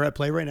factors that are at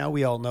play right now.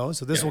 We all know.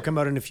 So this will come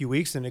out in a few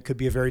weeks, and it could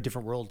be a very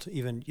different world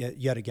even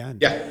yet again.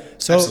 Yeah,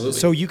 so, absolutely.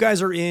 So you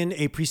guys are in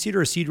a pre-seed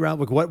or a seed round?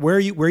 Like where are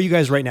you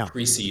guys right now?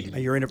 Pre-seed.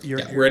 We're in a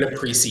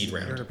pre-seed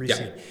round. You're in a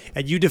pre-seed. Yeah.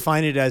 And you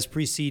define it as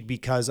pre-seed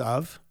because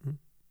of?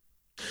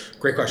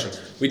 Great question.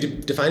 We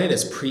define it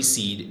as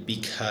pre-seed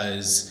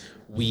because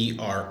we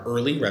are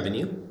early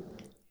revenue,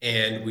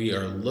 and we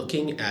are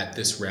looking at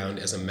this round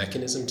as a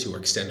mechanism to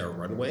extend our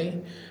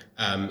runway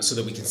so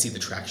that we can see the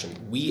traction.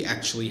 We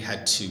actually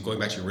had to, going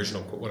back to your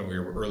original, one of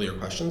your earlier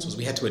questions, was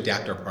we had to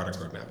adapt our product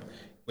roadmap.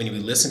 When we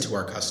listen to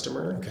our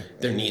customer,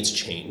 their needs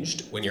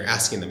changed when you're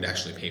asking them to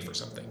actually pay for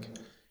something.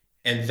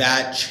 And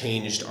that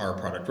changed our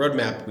product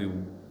roadmap.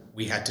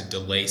 We had to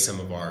delay some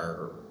of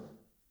our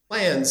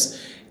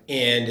plans.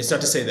 And it's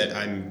not to say that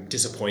I'm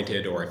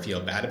disappointed or I feel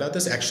bad about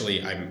this.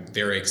 Actually, I'm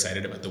very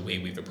excited about the way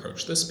we've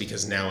approached this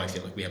because now I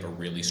feel like we have a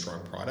really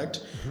strong product.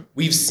 Mm-hmm.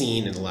 We've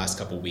seen in the last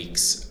couple of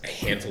weeks a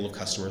handful of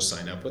customers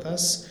sign up with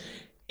us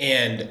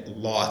and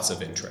lots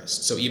of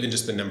interest. So even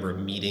just the number of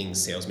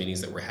meetings, sales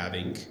meetings that we're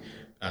having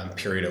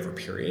period over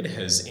period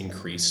has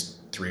increased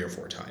 3 or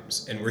 4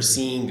 times. And we're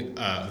seeing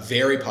a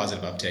very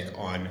positive uptick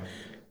on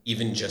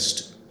even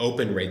just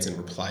open rates and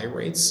reply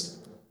rates.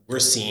 We're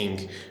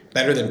seeing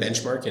better than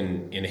benchmark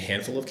in a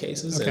handful of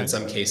cases. Okay. And in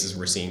some cases,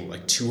 we're seeing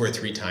like 2 or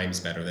 3 times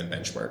better than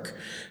benchmark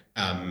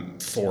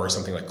for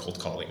something like cold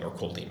calling or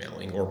cold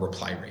emailing or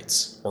reply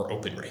rates or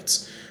open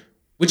rates,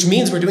 which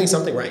means we're doing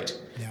something right.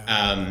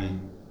 Yeah.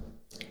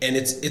 And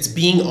it's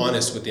being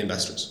honest with the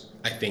investors,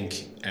 I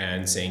think,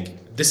 and saying,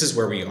 this is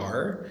where we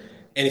are.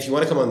 And if you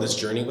want to come on this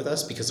journey with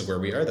us because of where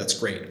we are, that's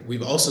great.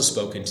 We've also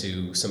spoken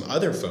to some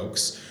other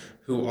folks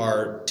who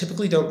are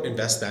typically don't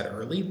invest that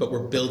early, but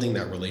we're building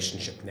that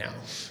relationship now.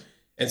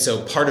 And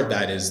so part of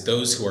that is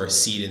those who are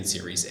seed and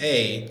Series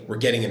A, we're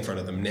getting in front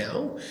of them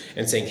now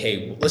and saying,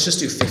 hey, let's just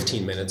do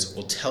 15 minutes.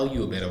 We'll tell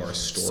you a bit of our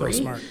story.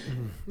 So smart.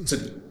 Mm-hmm.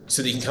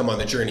 So that you can come on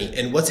the journey.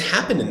 And what's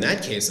happened in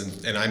that case,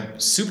 and I'm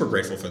super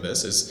grateful for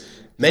this, is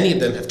many of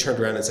them have turned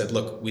around and said,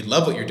 look, we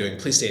love what you're doing.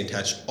 Please stay in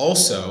touch.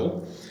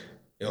 Also,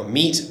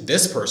 meet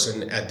this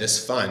person at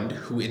this fund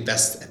who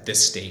invests at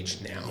this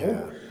stage now.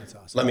 Yeah, that's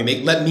awesome.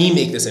 Let me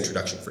make this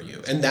introduction for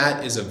you. And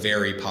that is a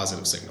very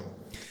positive signal.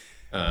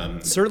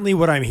 Certainly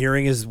what I'm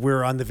hearing is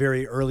we're on the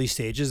very early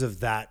stages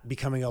of that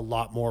becoming a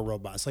lot more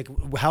robust. Like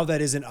how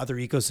that is in other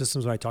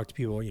ecosystems when I talk to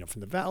people,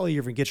 from the Valley,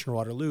 even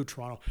Kitchener-Waterloo,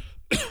 Toronto,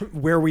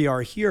 where we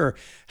are here,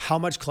 how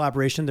much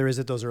collaboration there is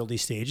at those early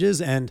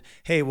stages. And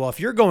hey, well, if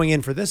you're going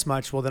in for this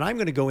much, well, then I'm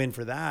going to go in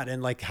for that.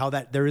 And like how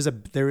that there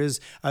is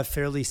a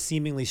fairly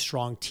seemingly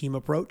strong team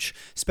approach,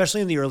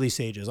 especially in the early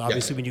stages.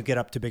 Obviously, when you get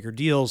up to bigger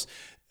deals,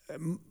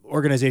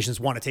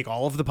 organizations want to take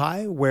all of the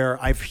pie, where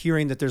I'm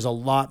hearing that there's a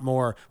lot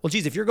more, well,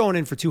 geez, if you're going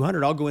in for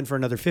 200, I'll go in for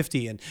another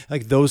 50. And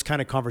like those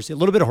kind of conversations, a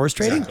little bit of horse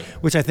trading,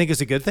 which I think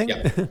is a good thing.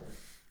 Yeah.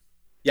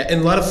 Yeah,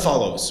 and a lot of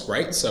follows,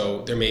 right?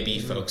 So there may be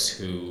folks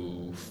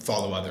who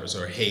follow others,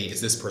 or hey,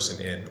 is this person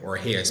in? Or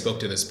hey, I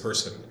spoke to this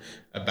person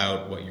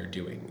about what you're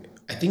doing.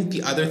 I think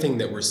the other thing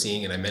that we're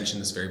seeing, and I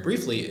mentioned this very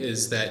briefly,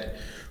 is that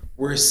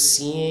we're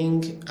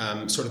seeing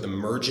sort of the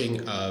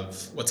merging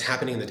of what's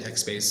happening in the tech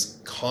space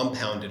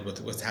compounded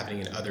with what's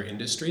happening in other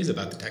industries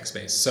about the tech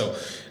space. So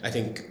I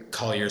think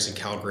Colliers in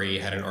Calgary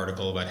had an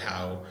article about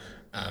how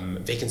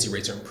vacancy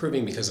rates are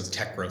improving because of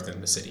tech growth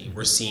in the city.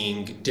 We're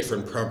seeing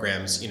different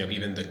programs,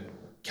 even the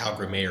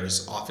Calgary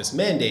Mayor's office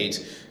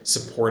mandate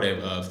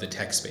supportive of the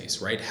tech space,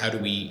 right? How do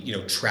we,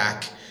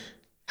 track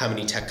how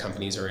many tech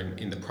companies are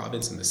in the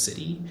province and the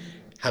city?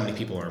 How many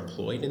people are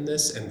employed in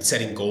this, and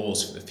setting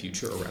goals for the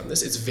future around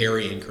this. It's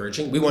very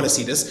encouraging. We want to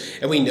see this,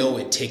 and we know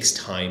it takes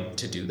time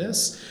to do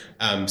this.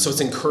 So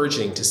it's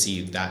encouraging to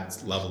see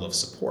that level of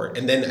support.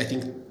 And then I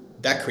think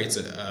that creates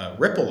a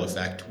ripple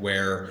effect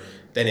where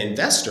then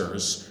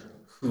investors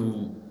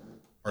who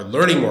are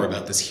learning more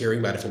about this, hearing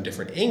about it from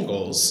different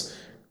angles,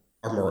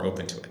 are more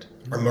open to it,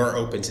 are more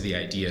open to the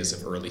ideas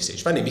of early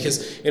stage funding.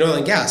 Because in oil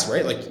and gas,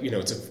 right,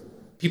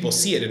 people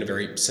see it in a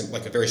very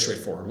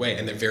straightforward way,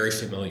 and they're very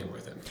familiar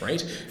with it,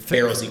 right?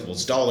 Barrels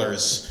equals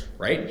dollars,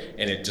 right?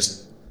 And it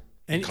just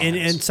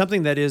and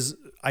something that is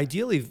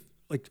ideally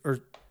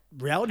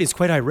reality is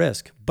quite high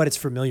risk, but it's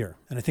familiar,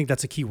 and I think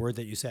that's a key word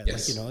that you said.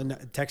 Yes.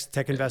 And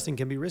tech investing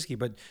can be risky,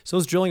 but so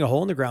is drilling a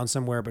hole in the ground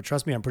somewhere. But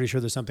trust me, I'm pretty sure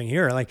there's something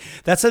here. Like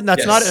that's not an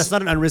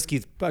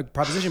unrisky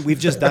proposition. We've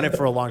just done it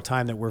for a long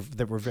time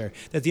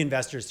that the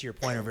investors, to your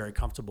point, are very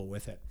comfortable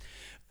with it.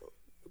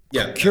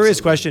 Yeah.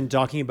 Curious question,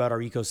 talking about our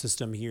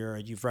ecosystem here.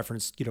 You've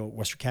referenced,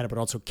 Western Canada, but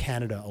also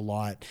Canada a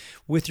lot.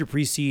 With your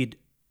pre-seed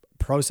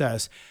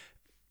process,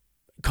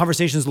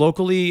 conversations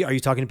locally, are you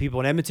talking to people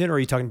in Edmonton, or are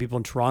you talking to people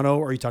in Toronto,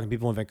 or are you talking to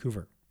people in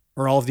Vancouver,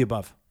 or all of the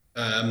above?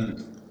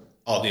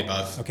 All of the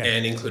above, okay.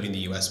 And including the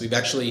U.S. We've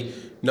actually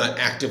not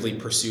actively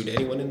pursued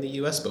anyone in the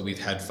U.S., but we've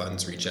had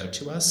funds reach out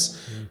to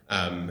us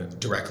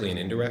directly and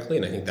indirectly,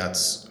 and I think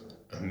that's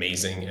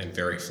amazing and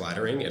very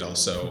flattering. It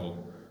also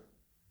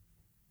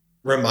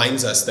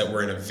reminds us that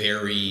we're in a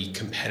very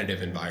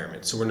competitive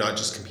environment. So we're not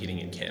just competing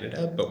in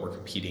Canada, but we're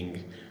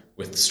competing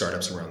with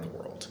startups around the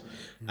world.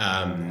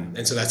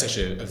 And so that's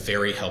actually a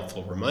very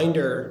helpful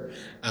reminder.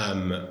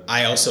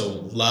 I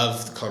also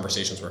love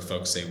conversations where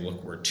folks say,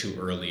 look, we're too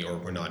early or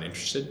we're not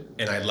interested.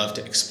 And I love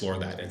to explore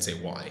that and say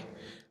why,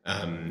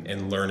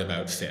 and learn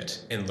about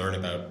fit and learn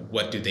about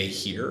what do they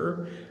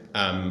hear.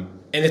 And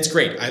it's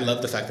great. I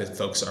love the fact that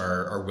folks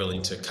are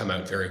willing to come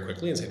out very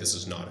quickly and say, this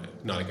is not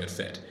a good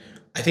fit.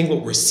 I think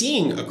what we're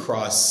seeing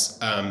across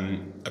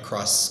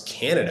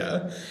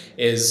Canada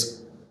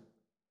is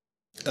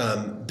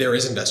there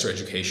is investor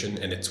education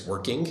and it's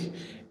working.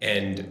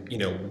 And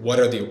what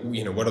are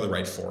the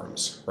right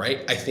forums,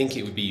 right? I think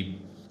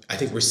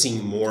we're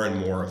seeing more and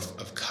more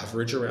of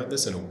coverage around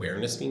this and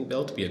awareness being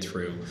built, be it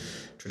through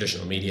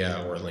traditional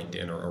media or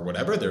LinkedIn or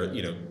whatever.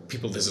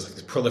 There's like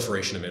the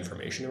proliferation of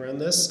information around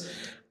this.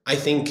 I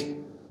think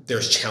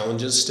there's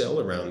challenges still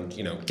around,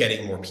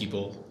 getting more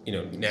people,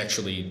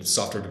 naturally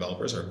software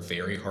developers are a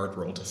very hard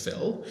role to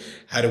fill.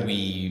 How do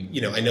we,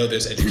 I know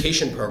there's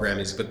education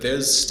programmings, but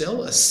there's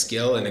still a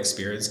skill and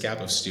experience gap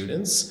of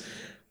students.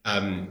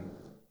 And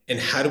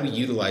how do we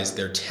utilize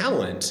their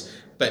talent?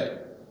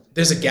 But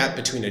there's a gap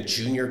between a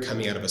junior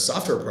coming out of a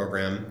software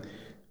program.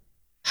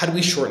 How do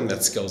we shorten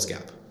that skills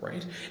gap,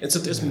 right? And so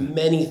there's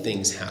many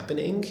things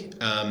happening.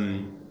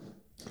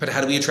 But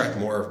how do we attract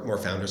more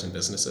founders and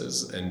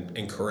businesses and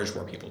encourage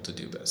more people to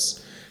do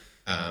this?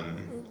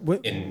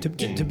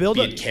 To build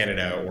be it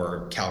Canada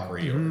or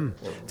Calgary or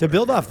to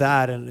build off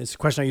that, and it's a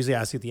question I usually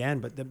ask at the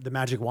end, but the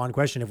magic wand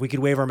question, if we could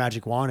wave our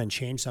magic wand and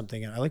change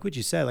something, and I like what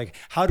you said, like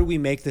how do we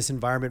make this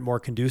environment more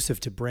conducive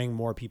to bring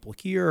more people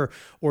here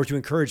or to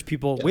encourage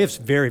people? Yeah. We have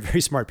very,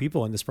 very smart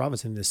people in this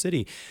province, in this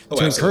city,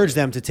 to encourage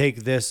them to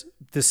take this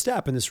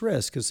step and this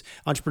risk. Because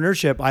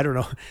entrepreneurship, I don't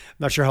know, I'm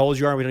not sure how old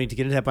you are, we don't need to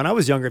get into that, but when I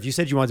was younger, if you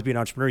said you wanted to be an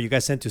entrepreneur, you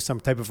got sent to some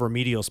type of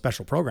remedial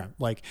special program.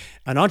 Like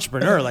an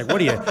entrepreneur, like what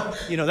do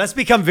you, that's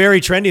become very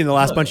trendy in the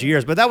last bunch of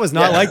years, but that was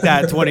not like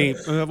that 20,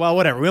 well,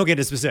 whatever. We don't get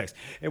into specifics.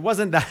 It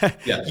wasn't that.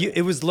 Yeah.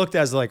 It was looked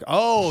as like,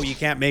 oh, you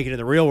can't make it in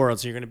the real world,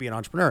 so you're going to be an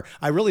entrepreneur.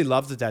 I really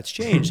love that that's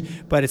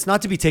changed, but it's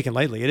not to be taken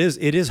lightly. It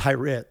is high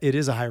risk. It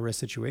is a high risk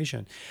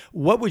situation.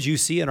 What would you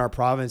see in our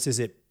province? Is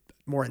it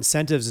more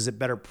incentives? Is it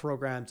better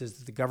programs?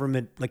 Is the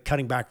government like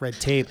cutting back red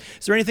tape?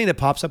 Is there anything that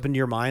pops up into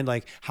your mind?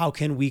 Like how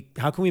can we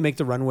make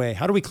the runway?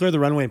 How do we clear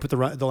the runway and put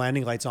the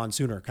landing lights on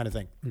sooner kind of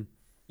thing?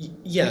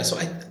 Yeah, so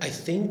I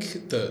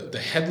think the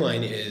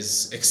headline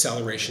is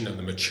acceleration of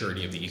the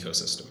maturity of the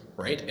ecosystem,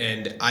 right?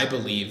 And I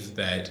believe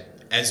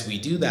that as we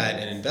do that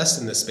and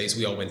invest in this space,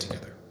 we all win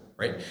together,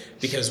 right?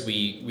 Because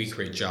we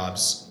create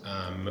jobs,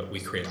 we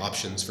create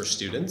options for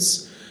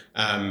students,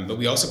 but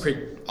we also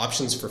create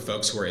options for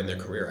folks who are in their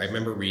career. I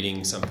remember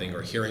reading something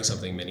or hearing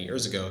something many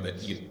years ago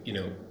that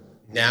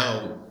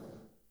now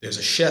there's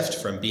a shift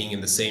from being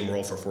in the same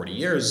role for 40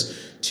 years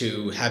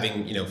to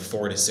having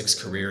 4 to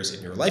 6 careers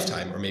in your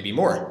lifetime or maybe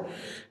more.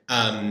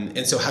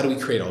 And so how do we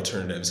create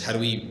alternatives? How do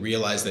we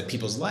realize that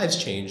people's lives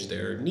change,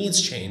 their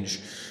needs change,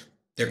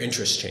 their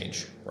interests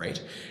change, right?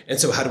 And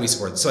so how do we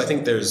support? So I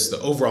think there's the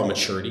overall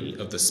maturity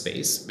of the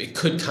space. It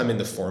could come in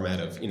the format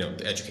of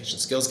the education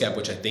skills gap,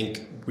 which I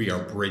think we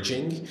are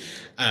bridging,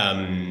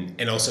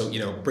 and also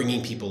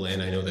bringing people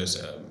in. I know there's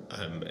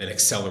an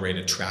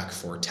accelerated track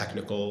for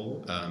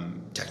technical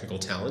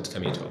talent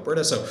coming into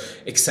Alberta. So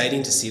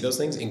exciting to see those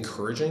things,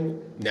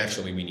 encouraging.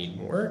 Naturally, we need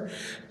more.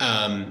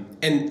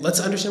 And let's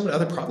understand what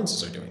other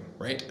provinces are doing,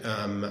 right?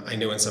 I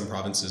know in some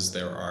provinces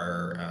there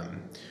are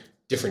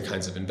different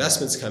kinds of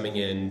investments coming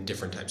in,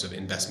 different types of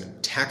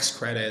investment tax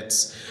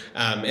credits.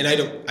 And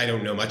I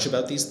don't know much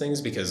about these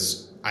things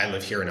because I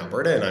live here in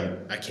Alberta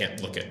and I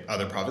can't look at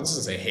other provinces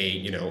and say,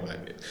 hey,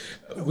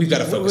 we've got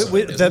to focus on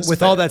business.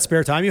 With all that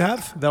spare time you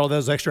have, all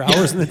those extra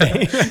hours in the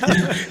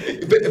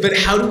day. but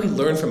how do we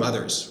learn from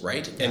others,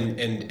 right?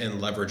 And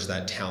leverage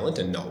that talent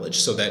and knowledge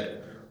so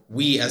that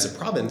we as a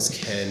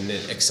province can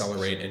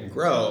accelerate and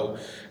grow.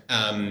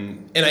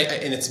 And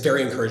it's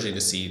very encouraging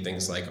to see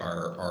things like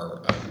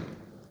our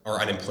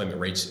unemployment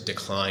rates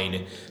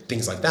decline,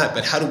 things like that.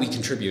 But how do we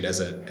contribute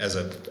as a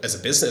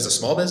business, as a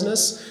small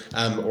business,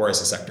 or as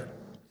a sector?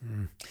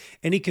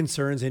 Any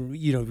concerns, and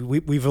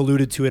we've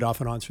alluded to it off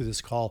and on through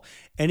this call,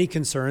 any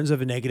concerns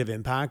of a negative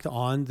impact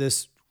on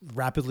this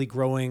rapidly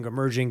growing,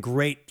 emerging,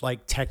 great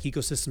like tech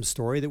ecosystem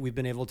story that we've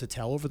been able to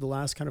tell over the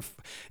last kind of,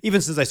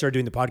 even since I started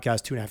doing the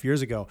podcast 2.5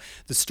 years ago,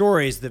 the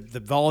stories, the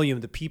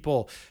volume, the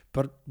people,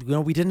 but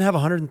we didn't have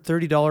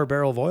 $130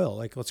 barrel of oil.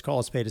 Like, let's call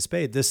a spade a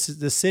spade. This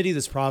city,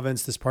 this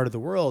province, this part of the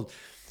world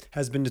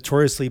has been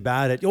notoriously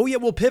bad at, oh yeah,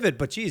 we'll pivot,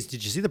 but geez,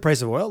 did you see the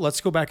price of oil?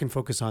 Let's go back and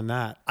focus on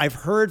that. I've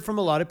heard from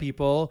a lot of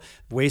people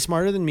way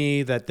smarter than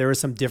me that there are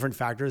some different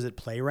factors at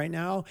play right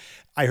now.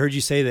 I heard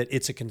you say that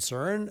it's a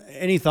concern.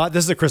 Any thought?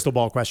 This is a crystal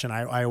ball question,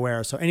 I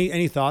aware. So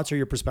any thoughts or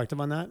your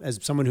perspective on that as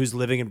someone who's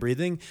living and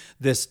breathing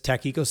this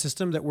tech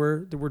ecosystem that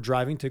we're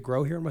driving to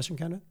grow here in Western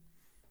Canada?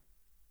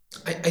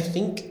 I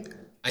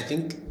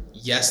think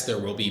yes, there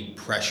will be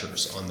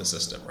pressures on the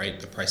system, right?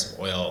 The price of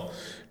oil,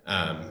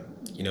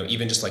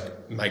 even just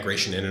like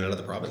migration in and out of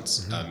the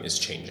province is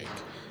changing.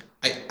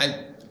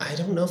 I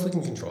don't know if we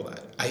can control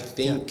that. I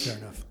think fair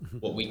enough.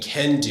 what we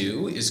can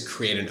do is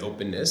create an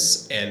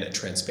openness and a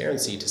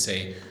transparency to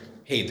say,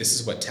 hey, this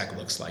is what tech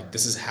looks like.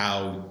 This is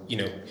how,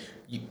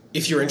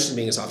 if you're interested in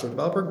being a software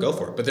developer, go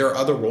for it. But there are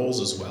other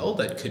roles as well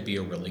that could be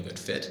a really good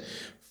fit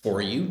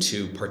for you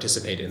to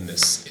participate in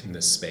this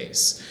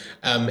space.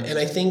 And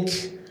I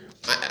think,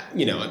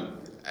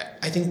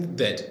 I think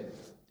that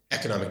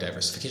economic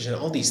diversification,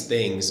 all these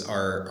things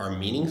are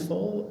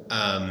meaningful.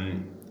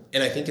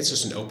 And I think it's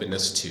just an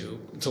openness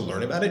to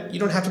learn about it. You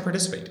don't have to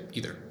participate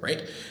either,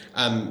 right?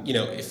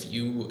 If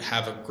you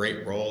have a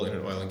great role in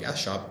an oil and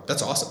gas shop,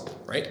 that's awesome,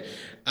 right?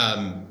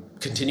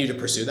 Continue to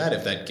pursue that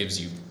if that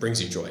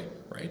brings you joy,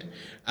 right?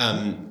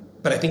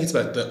 But I think it's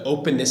about the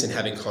openness and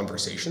having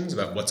conversations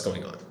about what's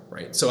going on,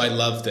 right? So I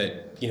love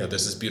that, there's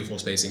this beautiful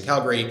space in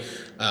Calgary,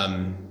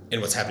 and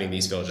what's happening in the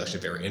East Village is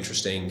actually very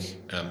interesting,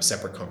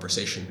 separate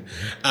conversation.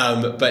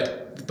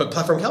 But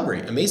Platform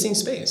Calgary, amazing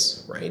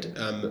space, right?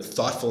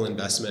 Thoughtful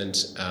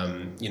investment,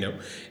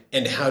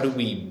 and how do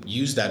we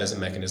use that as a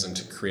mechanism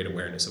to create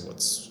awareness of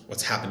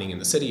what's happening in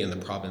the city and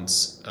the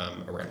province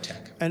around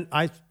tech? And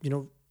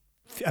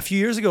a few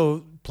years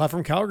ago,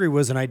 Platform Calgary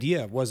was an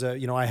idea.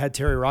 I had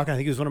Terry Rock. I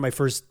think he was one of my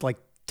first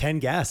 10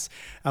 guests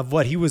of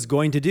what he was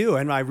going to do.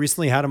 And I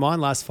recently had him on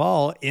last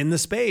fall in the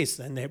space.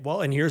 And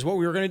here's what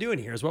we were going to do. And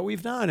here's what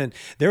we've done. And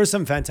there were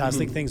some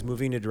fantastic things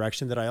moving in a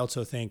direction that I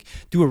also think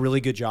do a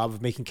really good job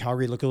of making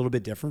Calgary look a little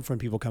bit different when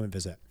people come and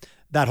visit.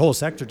 That whole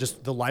sector,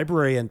 just the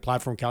library and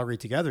Platform Calgary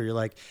together, you're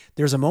like,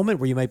 there's a moment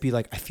where you might be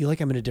like, I feel like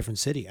I'm in a different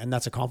city. And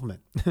that's a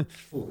compliment. And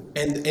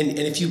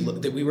if you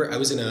look, I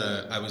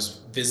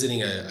was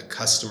visiting a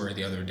customer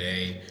the other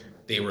day.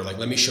 They were like,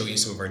 let me show you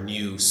some of our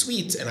new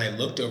suites. And I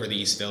looked over the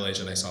East Village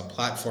and I saw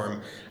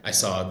Platform. I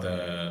saw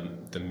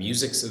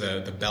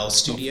the Bell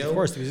Studio. Of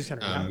course, the Music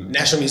Center.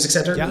 National Music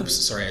Center. Yeah. Oops,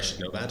 sorry, I should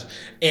know that.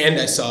 And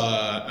I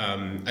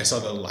saw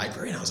the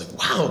library and I was like,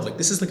 wow,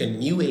 this is like a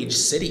new age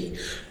city.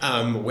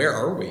 Where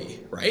are we?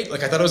 Right?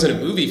 I thought I was in a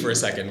movie for a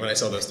second when I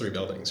saw those three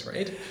buildings,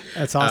 right?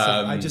 That's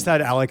awesome. I just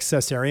had Alex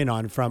Sarian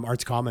on from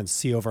Arts Commons,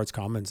 CEO of Arts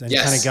Commons, and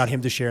kind of got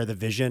him to share the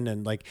vision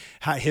and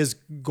his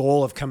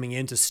goal of coming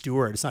in to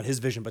steward. It's not his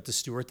vision, but to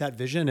steward that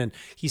vision. And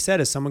he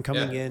said, as someone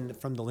coming in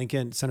from the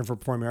Lincoln Center for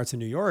Performing Arts in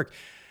New York,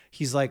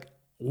 he's like,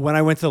 when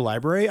I went to the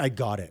library, I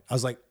got it. I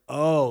was like,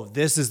 oh,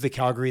 this is the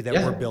Calgary that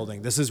we're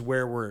building. This is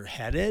where we're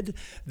headed.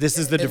 This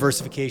is the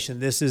diversification.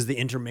 This is the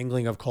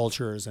intermingling of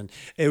cultures. And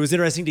it was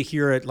interesting to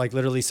hear it,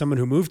 literally someone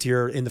who moved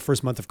here in the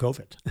first month of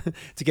COVID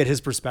to get his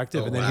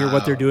perspective and then hear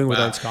what they're doing with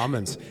Arts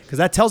Commons. Because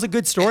that tells a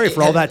good story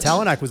for all that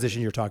talent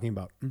acquisition you're talking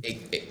about.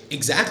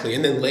 Exactly.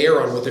 And then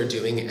layer on what they're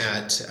doing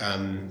at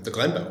the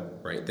Glenbow,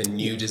 right? The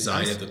new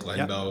design of the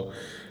Glenbow.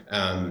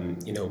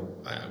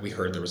 We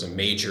heard there was a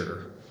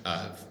major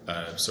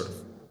sort of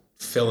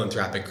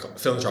philanthropic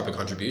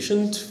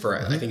contribution for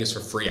I think it's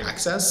for free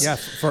access. Yeah,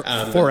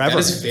 forever. That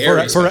is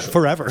very special.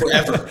 Forever,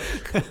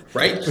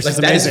 right? Which is that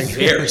amazing. Is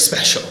very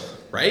special,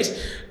 right?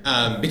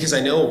 Because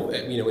I know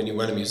when you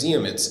run a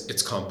museum,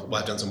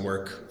 I've done some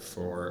work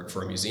for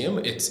a museum.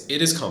 It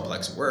is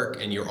complex work,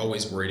 and you're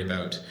always worried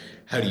about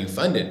how do you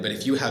fund it. But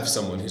if you have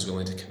someone who's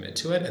willing to commit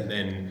to it, and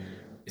then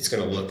it's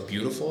going to look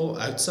beautiful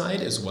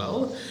outside as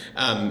well,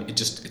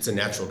 it's a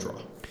natural draw.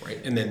 Right.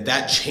 And then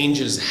that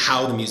changes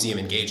how the museum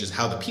engages,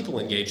 how the people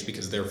engage,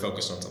 because they're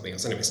focused on something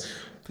else. Anyways,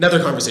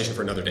 another conversation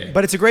for another day.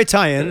 But it's a great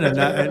tie-in, and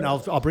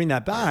I'll bring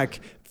that back.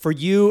 For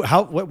you,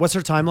 what's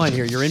our timeline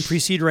here? You're in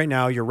pre-seed right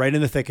now. You're right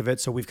in the thick of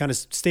it. So we've kind of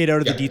stayed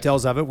out of the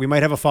details of it. We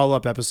might have a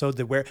follow-up episode.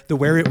 The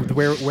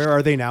where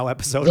are they now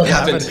episode? What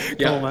happened?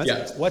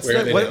 What's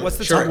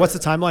the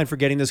timeline for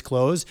getting this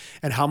closed?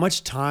 And how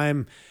much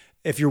time,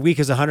 if your week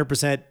is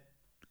 100%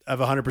 of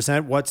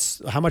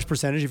 100%, how much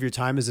percentage of your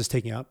time is this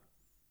taking up?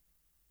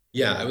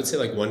 Yeah, I would say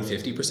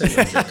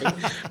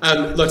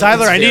 150%. Look,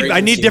 Tyler,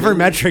 I need different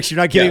metrics. You're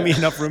not giving me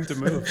enough room to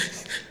move.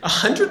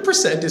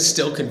 100% is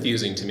still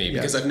confusing to me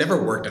because I've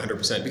never worked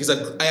 100%, because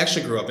I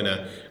actually grew up in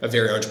a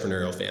very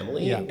entrepreneurial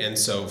family. Yeah. And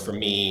so for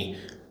me,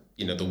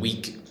 the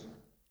week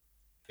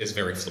is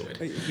very fluid.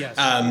 Yes.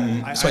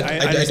 So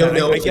I don't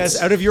know. I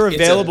guess out of your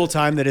available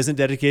time that isn't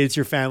dedicated to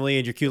your family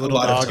and your cute little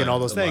dog and all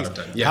those things,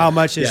 how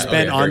much is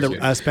spent on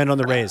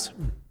the raise?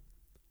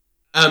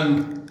 A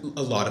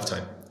lot of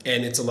time.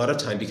 And it's a lot of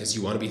time because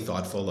you want to be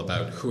thoughtful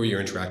about who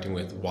you're interacting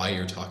with, why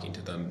you're talking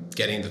to them,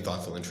 getting the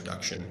thoughtful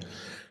introduction,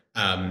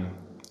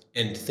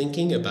 and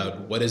thinking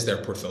about what does their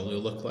portfolio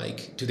look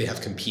like? Do they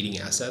have competing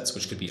assets,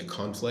 which could be a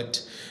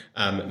conflict?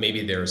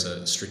 Maybe there's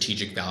a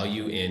strategic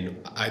value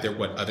in either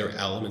what other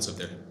elements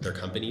of their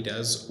company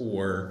does,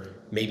 or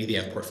maybe they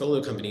have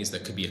portfolio companies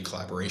that could be a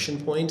collaboration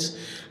point.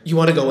 You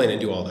want to go in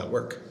and do all that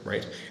work,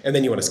 right? And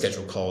then you want to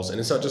schedule calls, and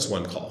it's not just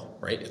one call,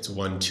 right? It's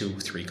 1, 2,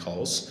 3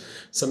 calls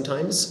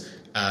sometimes.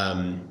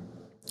 And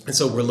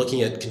so we're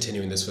looking at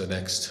continuing this for the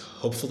next,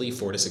 hopefully,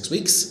 4 to 6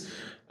 weeks.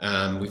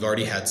 We've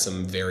already had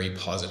some very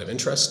positive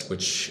interest,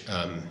 which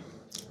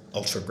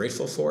ultra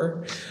grateful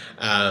for.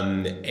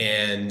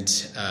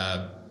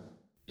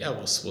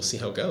 We'll see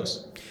how it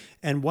goes.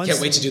 And once,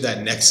 can't wait to do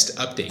that next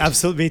update.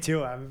 absolutely, me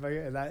too.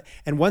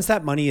 And once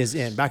that money is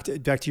in, back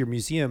to your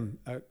museum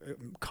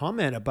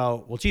comment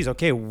about, well, geez,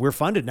 okay, we're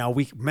funded now.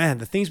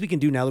 The things we can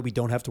do now that we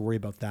don't have to worry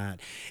about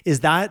that. Is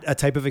that a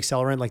type of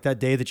accelerant, like that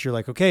day that you're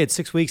like, okay, it's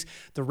 6 weeks,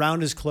 the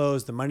round is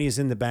closed, the money is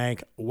in the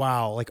bank.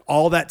 Wow, like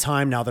all that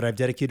time now that I've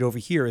dedicated over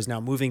here is now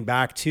moving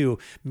back to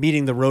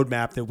meeting the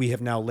roadmap that we have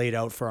now laid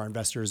out for our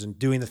investors and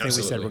doing the thing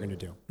we said we're going to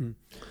do.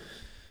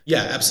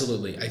 Yeah,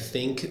 absolutely. I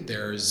think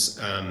there's,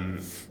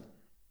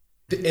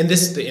 the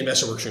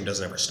investor workstream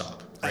doesn't ever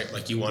stop, right?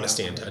 Like you want to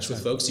stay in touch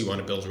with folks, you want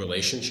to build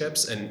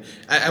relationships. And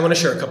I want to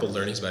share a couple of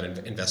learnings about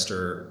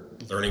investor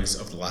learnings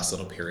of the last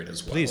little period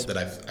as well. Please. That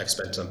I've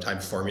spent some time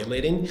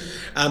formulating.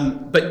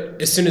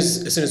 But as soon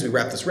as we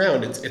wrap this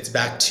round, it's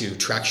back to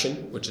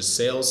traction, which is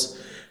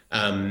sales,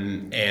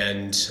 and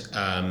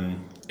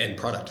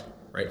product,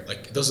 right?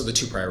 Like those are the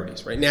two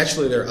priorities, right?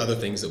 Naturally, there are other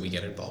things that we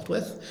get involved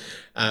with,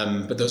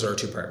 but those are our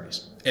two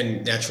priorities.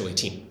 And naturally,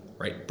 team.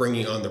 Right,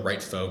 bringing on the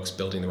right folks,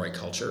 building the right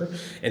culture,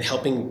 and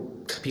helping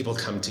people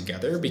come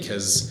together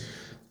because,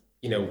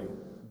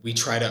 we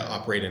try to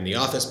operate in the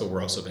office, but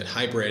we're also a bit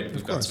hybrid.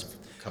 We've got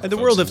in the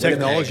world of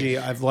technology,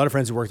 I have a lot of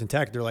friends who worked in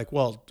tech. They're like,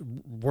 well,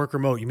 work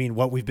remote, you mean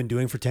what we've been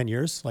doing for 10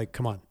 years? Like,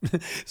 come on.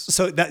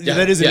 So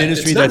that is an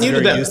industry that's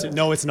very used to.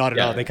 No, it's not at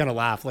all. They kind of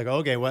laugh like,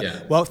 okay,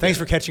 well, thanks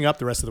for catching up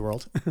the rest of the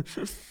world.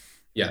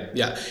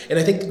 Yeah. And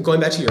I think going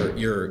back to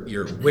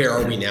your where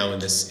are we now in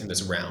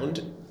this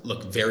round?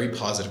 Look, very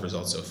positive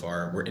results so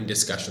far. We're in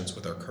discussions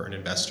with our current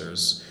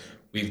investors.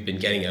 We've been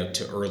getting out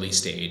to early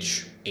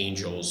stage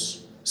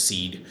angels,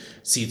 seed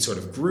sort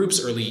of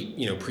groups, early,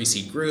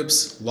 pre-seed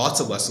groups. Lots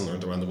of lessons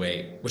learned along the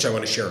way, which I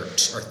want to share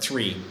are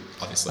three,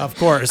 obviously. Of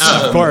course,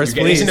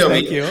 please.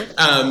 Thank you.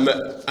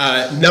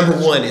 Number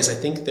one is I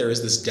think there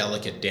is this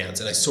delicate dance,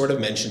 and I sort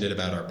of mentioned it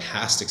about our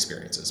past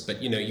experiences,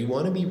 but you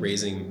want to be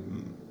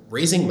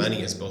raising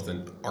money is both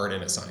an art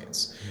and a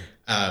science.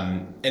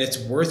 And it's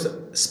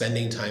worth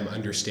spending time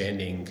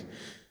understanding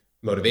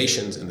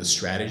motivations and the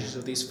strategies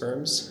of these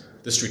firms,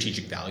 the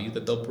strategic value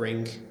that they'll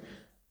bring,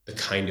 the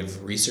kind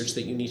of research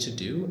that you need to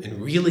do,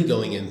 and really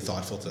going in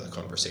thoughtful to the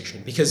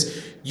conversation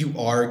because you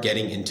are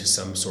getting into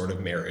some sort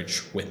of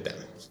marriage with them,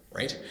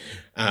 right?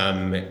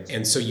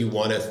 And so you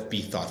want to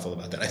be thoughtful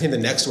about that. I think the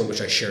next one, which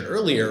I shared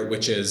earlier,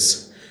 which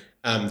is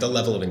the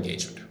level of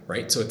engagement,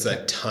 right? So it's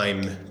that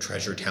time,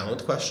 treasure,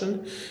 talent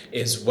question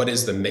is what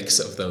is the mix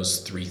of those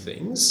three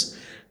things?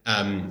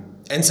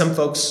 And some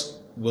folks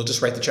will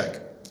just write the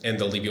check and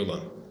they'll leave you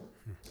alone.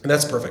 And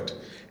that's perfect.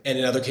 And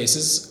in other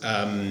cases,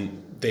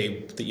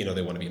 they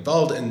want to be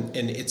involved and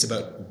it's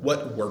about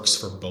what works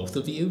for both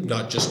of you,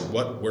 not just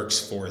what works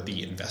for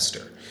the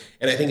investor.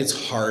 And I think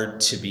it's hard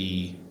to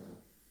be,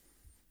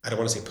 I don't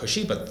want to say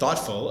pushy, but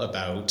thoughtful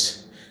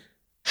about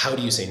how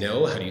do you say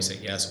no? How do you say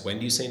yes? When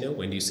do you say no?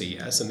 When do you say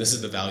yes? And this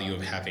is the value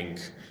of having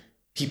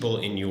people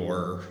in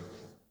your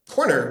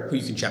corner who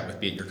you can chat with,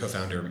 be it your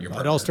co-founder or your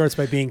partner. It all starts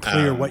by being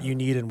clear what you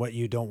need and what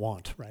you don't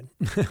want, right?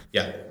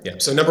 Yeah.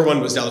 So number one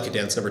was delicate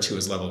dance. Number two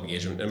is level of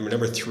engagement. And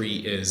number three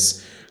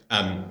is,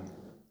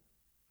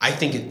 I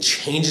think it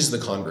changes the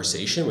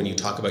conversation when you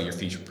talk about your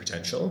future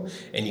potential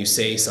and you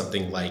say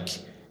something like,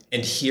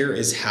 and here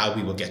is how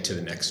we will get to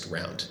the next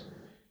round.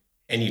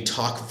 And you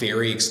talk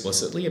very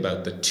explicitly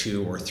about the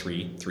two or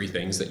three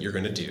things that you're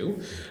going to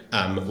do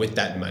with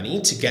that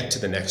money to get to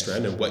the next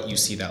round and what you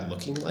see that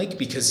looking like,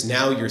 because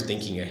now you're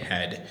thinking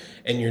ahead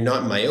and you're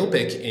not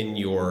myopic in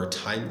your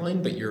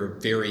timeline, but you're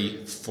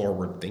very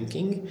forward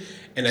thinking.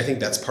 And I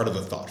think that's part of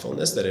the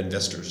thoughtfulness that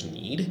investors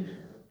need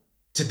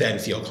to then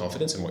feel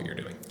confidence in what you're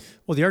doing.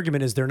 Well, the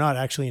argument is they're not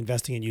actually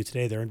investing in you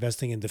today. They're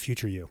investing in the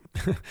future you.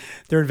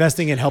 They're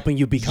investing in helping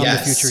you become the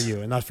future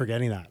you and not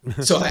forgetting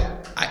that. So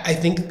I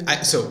think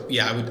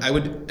I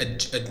would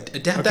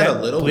adapt that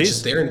a little, which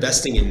is they're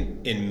investing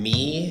in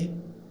me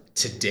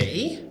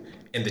today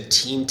and the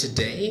team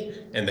today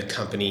and the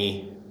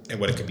company and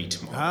what it could be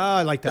tomorrow.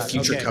 I like that. The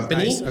future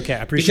company. Nice. Okay, I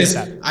appreciate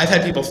that. Because I've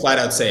had people flat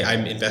out say,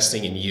 I'm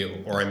investing in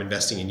you, or I'm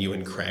investing in you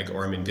and Craig,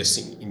 or I'm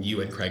investing in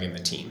you and Craig and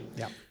the team.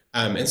 Yeah.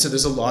 And so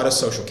there's a lot of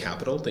social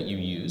capital that you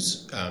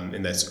use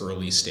in this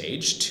early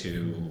stage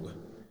to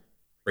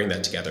bring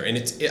that together. And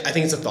I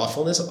think it's a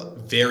thoughtfulness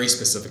very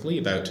specifically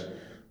about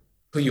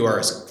who you are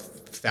as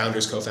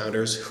founders,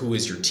 co-founders, who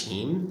is your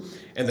team,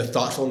 and the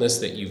thoughtfulness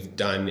that you've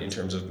done in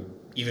terms of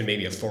even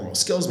maybe a formal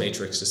skills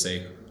matrix to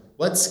say,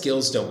 what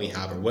skills don't we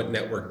have or what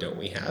network don't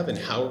we have and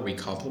how are we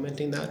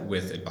complementing that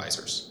with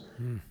advisors?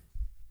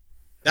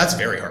 That's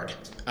very hard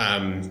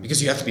because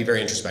you have to be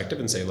very introspective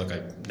and say, look,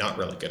 I'm not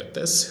really good at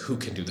this. Who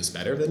can do this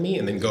better than me?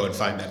 And then go and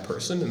find that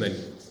person and then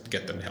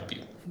get them to help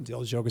you. The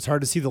old joke, it's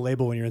hard to see the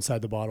label when you're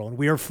inside the bottle. And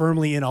we are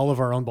firmly in all of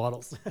our own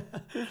bottles.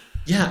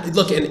 Yeah,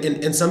 look,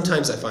 and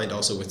sometimes I find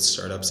also with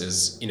startups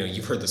is,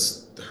 you've heard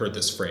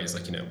this phrase,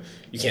 like,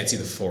 you can't see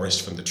the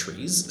forest from the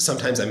trees.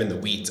 Sometimes I'm in the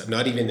weeds. I'm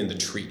not even in the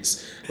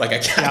trees. Like I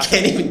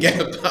can't even get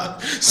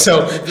above.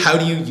 So how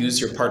do you use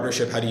your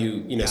partnership? How do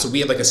you, so we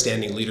have like a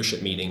standing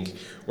leadership meeting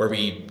where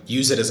we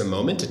use it as a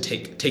moment to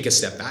take a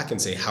step back and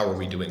say, how are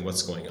we doing?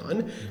 What's going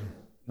on?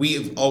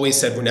 we've always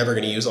said we're never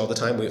going to use all the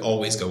time. We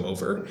always go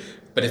over,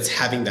 but it's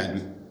having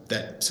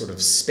that sort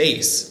of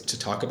space to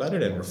talk about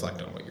it and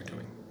reflect on what you're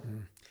doing.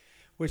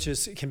 Which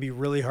can be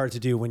really hard to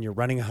do when you're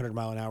running 100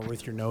 mile an hour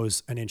with your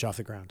nose an inch off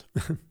the ground.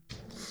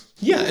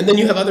 Yeah, and then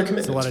you have other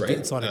commitments, right?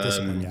 It's a lot of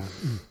discipline, yeah.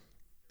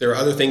 There are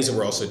other things that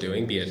we're also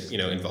doing, be it,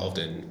 involved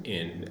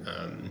in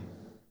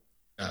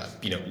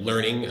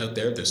learning out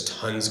there. There's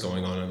tons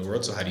going on in the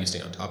world. So how do you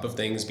stay on top of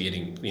things? Be it,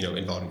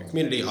 involved in your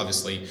community.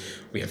 Obviously,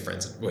 we have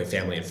friends, we have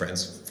family and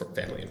friends.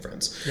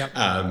 Yep.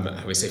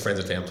 I always say friends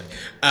and family.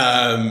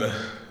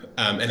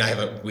 And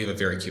we have a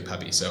very cute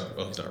puppy. So,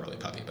 well, he's not really a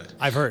puppy, but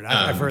I've heard.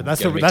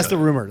 That's the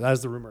rumor.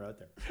 That's the rumor out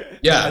there.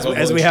 Yeah.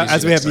 As we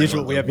have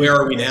mutual. Where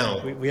are we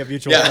now? We have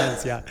mutual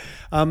friends. Yeah.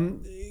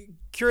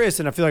 Curious,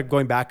 and I feel like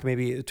going back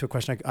maybe to a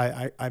question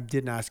I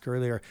didn't ask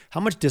earlier.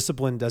 How much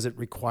discipline does it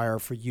require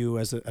for you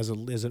as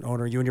an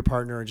owner, you and your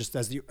partner, and just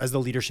as the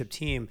leadership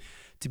team,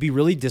 to be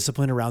really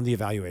disciplined around the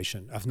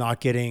evaluation of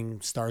not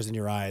getting stars in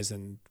your eyes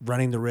and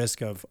running the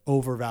risk of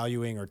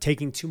overvaluing or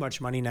taking too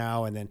much money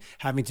now and then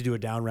having to do a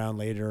down round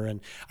later? And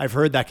I've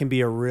heard that can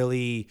be a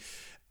really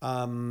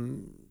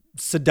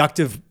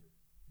seductive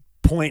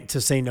point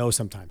to say no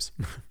sometimes.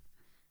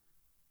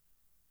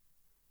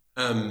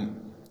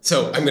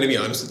 So I'm going to be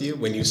honest with you.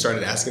 When you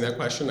started asking that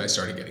question, I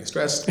started getting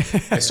stressed.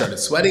 I started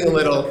sweating a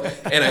little,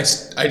 and I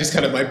just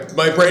kind of,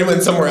 my brain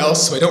went somewhere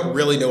else, so I don't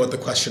really know what the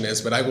question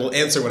is, but I will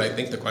answer what I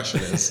think the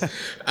question is,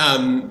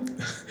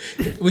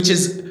 which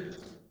is,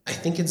 I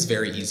think it's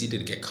very easy to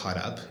get caught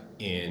up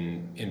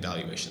in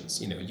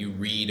valuations. You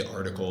read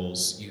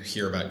articles, you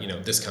hear about,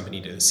 this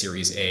company did a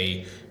Series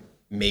A,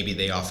 maybe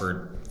they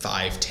offered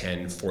 5,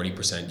 10,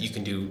 40%. You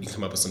can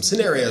come up with some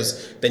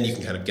scenarios, then you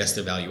can kind of guess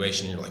their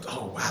valuation, and you're like,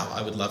 oh, wow,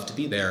 I would love to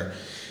be there.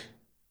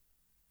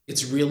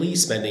 It's really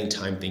spending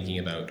time thinking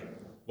about,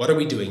 what are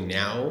we doing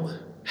now?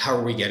 How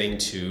are we getting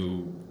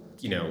to,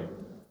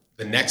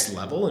 the next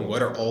level, and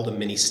what are all the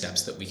many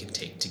steps that we can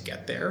take to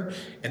get there?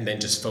 And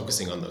then just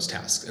focusing on those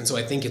tasks. And so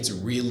I think it's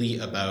really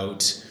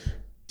about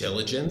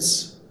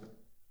diligence,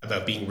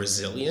 about being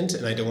resilient.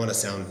 And I don't want to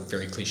sound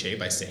very cliche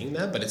by saying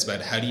that, but it's about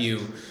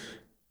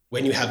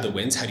when you have the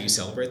wins, how do you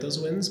celebrate those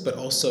wins? But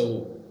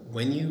also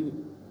when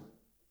you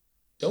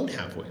don't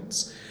have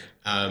wins,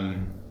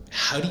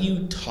 how do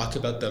you talk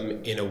about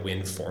them in a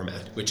win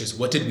format, which is,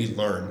 what did we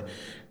learn?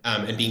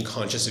 And being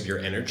conscious of your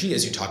energy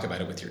as you talk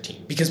about it with your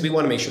team, because we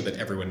want to make sure that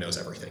everyone knows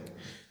everything.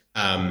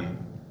 And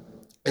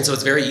so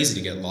it's very easy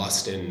to get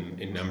lost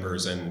in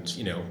numbers and,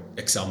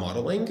 Excel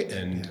modeling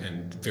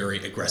and very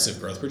aggressive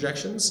growth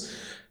projections.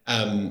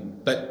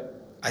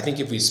 But I think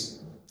if we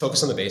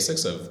focus on the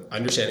basics of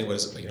understanding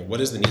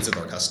what is the needs of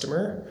our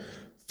customer,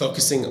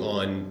 focusing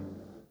on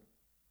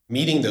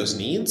meeting those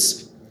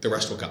needs, the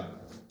rest will come.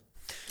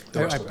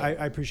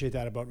 I appreciate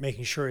that, about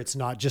making sure it's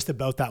not just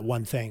about that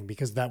one thing,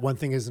 because that one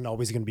thing isn't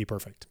always going to be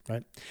perfect,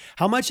 right?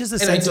 How much is the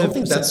sense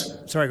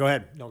of... Sorry, go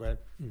ahead. No, go ahead.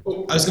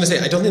 I was going to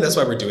say, I don't think that's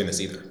why we're doing this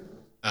either.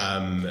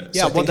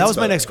 That was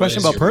my next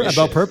question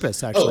about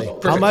purpose, actually. Oh,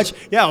 how much?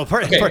 Yeah, you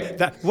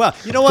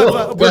know what?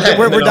 Cool.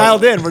 We're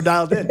dialed in. We're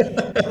dialed in.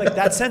 Like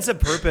that sense of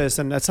purpose,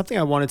 and that's something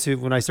I wanted to,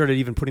 when I started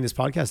even putting this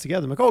podcast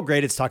together. I'm like, oh,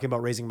 great, it's talking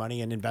about raising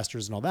money and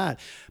investors and all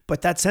that.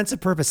 But that sense of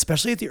purpose,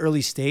 especially at the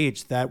early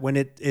stage, that when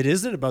it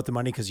isn't about the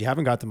money because you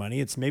haven't got the money,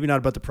 it's maybe not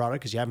about the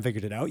product because you haven't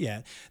figured it out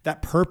yet.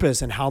 That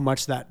purpose and how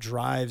much that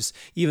drives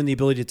even the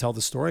ability to tell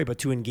the story, but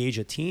to engage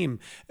a team,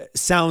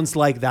 sounds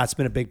like that's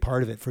been a big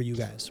part of it for you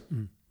guys.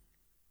 Mm.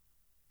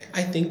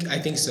 I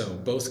think so.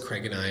 Both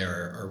Craig and I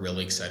are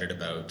really excited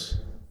about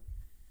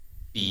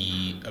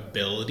the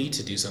ability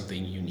to do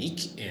something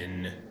unique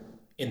in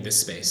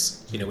this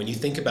space. When you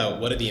think about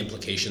what are the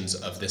implications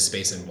of this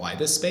space and why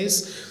this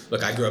space,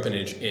 look, I grew up in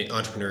an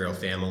entrepreneurial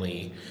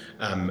family.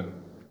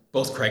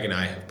 Both Craig and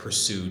I have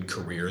pursued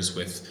careers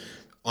with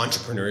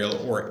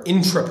entrepreneurial or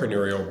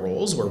intrapreneurial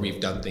roles where we've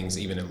done things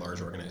even in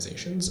large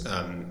organizations.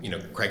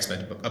 Craig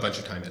spent a bunch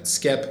of time at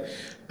Skip,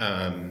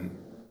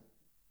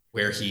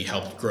 where he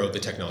helped grow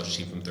the technology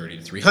team from 30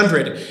 to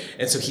 300.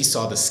 And so he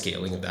saw the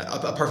scaling of that,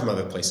 apart from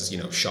other places,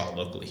 Shaw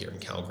locally here in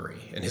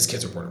Calgary. And his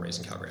kids were born and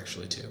raised in Calgary,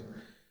 actually, too.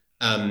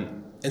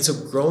 And so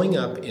growing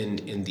up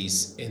in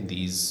this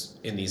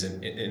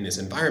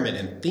environment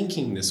and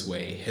thinking this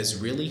way has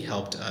really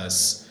helped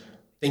us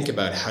think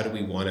about how do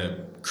we want to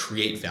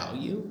create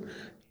value.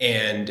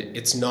 And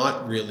it's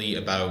not really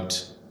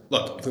about,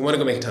 look, if we want to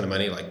go make a ton of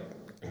money, like,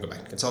 I can go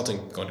back to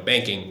consulting, go into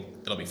banking,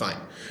 it'll be fine.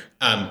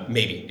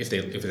 Maybe if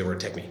they were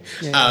to take me.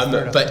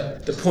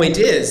 But the point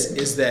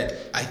is that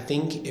I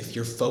think if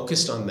you're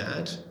focused on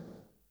that,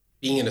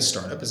 being in a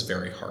startup is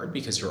very hard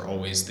because you're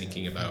always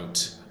thinking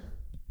about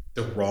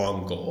the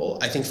wrong goal.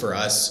 I think for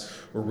us,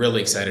 we're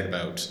really excited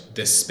about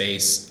this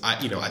space.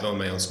 I've owned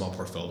my own small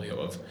portfolio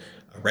of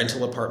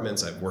rental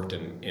apartments. I've worked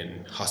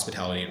in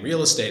hospitality and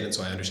real estate, and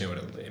so I understand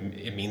what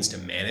it means to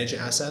manage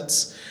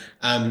assets.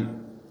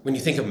 when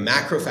you think of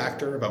macro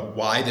factor about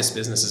why this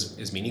business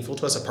is meaningful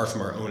to us, apart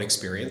from our own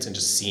experience and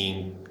just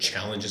seeing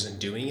challenges in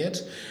doing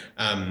it,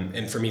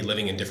 and for me,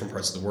 living in different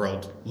parts of the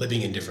world,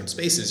 living in different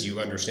spaces, you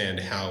understand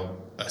how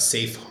a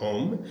safe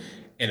home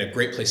and a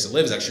great place to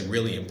live is actually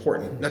really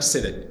important. Not to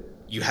say that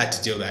you had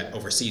to deal with that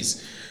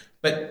overseas,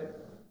 but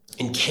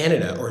in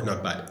Canada,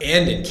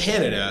 in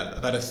Canada,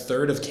 about a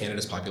third of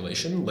Canada's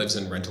population lives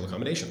in rental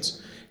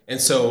accommodations. And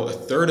so a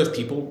third of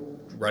people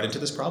run into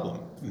this problem.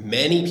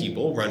 Many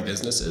people run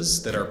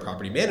businesses that are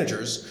property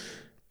managers,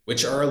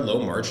 which are a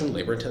low margin,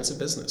 labor intensive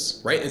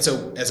business, right? And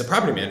so as a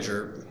property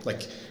manager,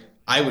 like,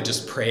 I would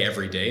just pray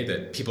every day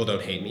that people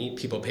don't hate me,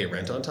 people pay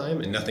rent on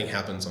time, and nothing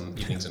happens on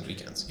evenings and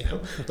weekends, you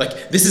know?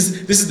 Like, this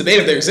is the bane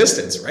of their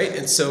existence, right?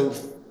 And so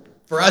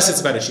for us,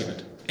 it's about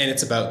achievement, and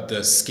it's about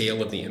the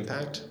scale of the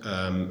impact,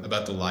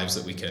 about the lives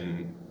that we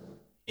can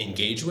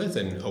engage with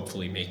and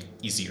hopefully make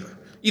easier.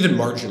 Even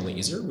marginally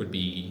easier would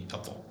be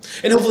helpful.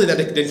 And hopefully that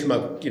didn't come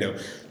out,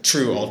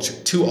 too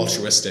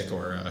altruistic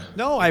or...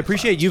 No, I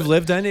appreciate you've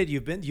lived on it.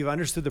 You've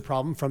understood the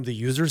problem from the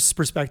user's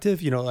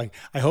perspective.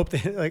 I hope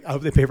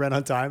they pay rent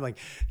on time.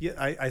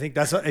 I think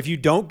that's if you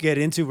don't get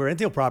into a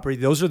rental property,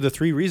 those are the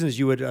three reasons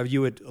you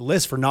would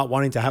list for not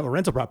wanting to have a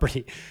rental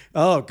property.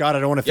 Oh God, I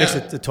don't want to fix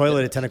the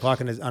toilet at 10 o'clock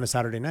on a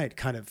Saturday night.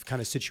 Kind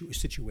of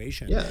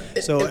situation. Yeah.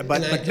 So,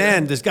 but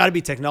man, there's got to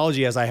be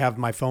technology, as I have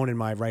my phone in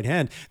my right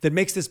hand, that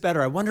makes this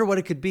better. I wonder what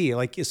it could be.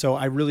 So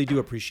I really do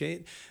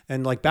appreciate.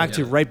 And right back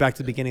to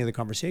the beginning of the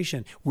conversation,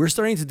 we're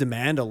starting to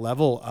demand a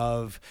level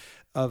of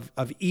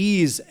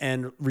ease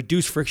and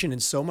reduce friction in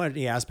so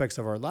many aspects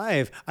of our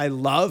life. I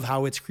love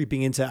how it's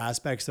creeping into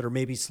aspects that are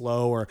maybe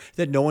slow or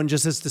that no one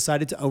just has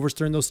decided to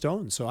overturn those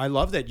stones. So I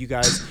love that you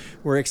guys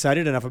were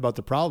excited enough about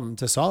the problem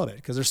to solve it,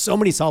 because there's so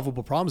many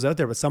solvable problems out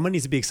there, but someone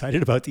needs to be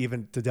excited about to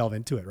delve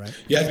into it, right?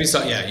 You have to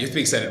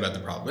be excited about the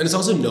problem. And it's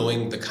also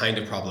knowing the kind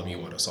of problem you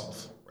want to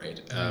solve. Right.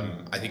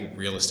 I think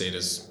real estate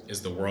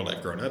is the world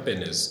I've grown up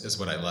in, is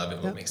what I love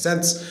and what makes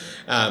sense.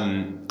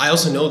 I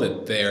also know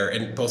that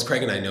and both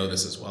Craig and I know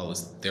this as well,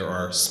 is there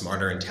are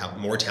smarter and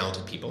more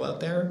talented people out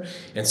there.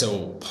 And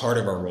so part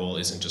of our role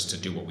isn't just to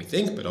do what we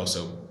think, but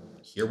also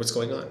hear what's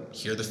going on,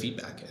 hear the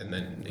feedback, and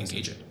then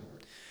engage it.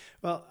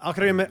 Well,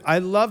 Alkarim, I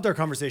loved our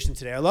conversation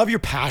today. I love your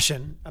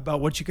passion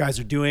about what you guys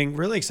are doing.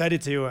 Really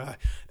excited to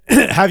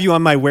have you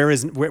on my Where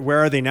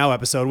Are They Now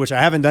episode, which I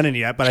haven't done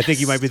any yet, but I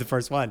think you might be the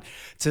first one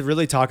to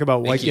really talk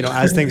about what,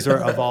 as things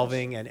are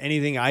evolving and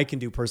anything I can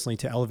do personally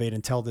to elevate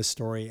and tell this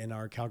story in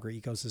our Calgary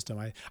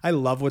ecosystem. I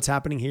love what's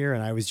happening here.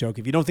 And I always joke,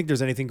 if you don't think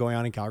there's anything going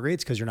on in Calgary,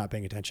 it's because you're not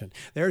paying attention.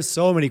 There's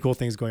so many cool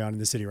things going on in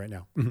the city right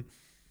now.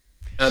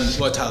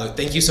 Well, Tyler,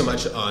 thank you so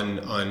much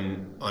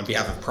on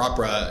behalf of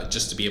PropRA,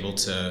 just to be able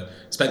to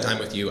spend time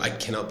with you. I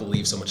cannot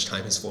believe so much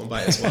time has flown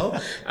by as well.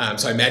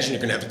 So I imagine you're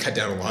going to have to cut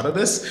down a lot of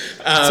this.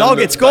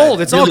 It's gold.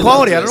 It's really all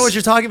quality. I don't know what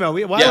you're talking about.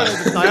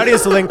 My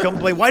audience will then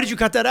complain, why did you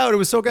cut that out? It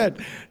was so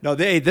good. No,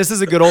 this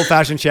is a good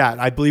old-fashioned chat.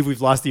 I believe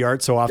we've lost the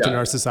art so often in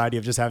our society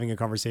of just having a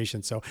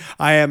conversation. So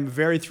I am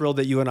very thrilled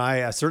that you and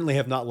I certainly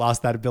have not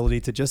lost that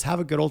ability to just have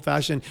a good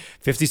old-fashioned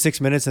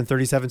 56 minutes and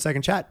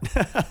 37-second chat.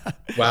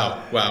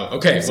 Wow.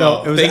 Okay.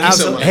 So it was thank you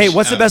so much. Hey,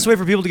 what's the best way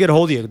for people to get a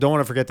hold of you? Don't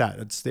want to forget that.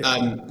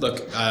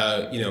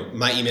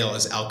 My email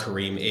is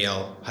alkarim,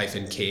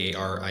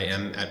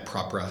 AL-KARIM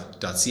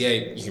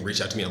 @propra.ca. You can reach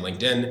out to me on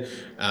LinkedIn.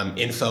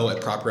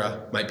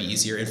 Info@propra might be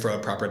easier.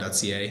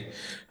 Info@propra.ca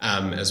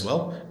as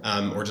well.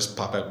 Or just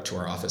pop out to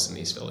our office in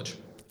the East Village.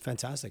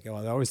 Fantastic. Well,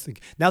 I always think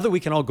now that we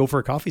can all go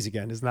for coffees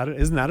again, isn't that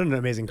an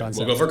amazing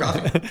concept? We'll go for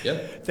coffee.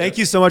 Yep. Thank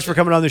you so much for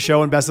coming on the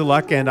show, and best of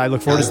luck. And I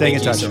look forward to staying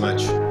in touch.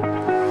 Thank you so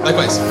much.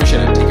 Likewise.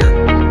 Appreciate it. Take care.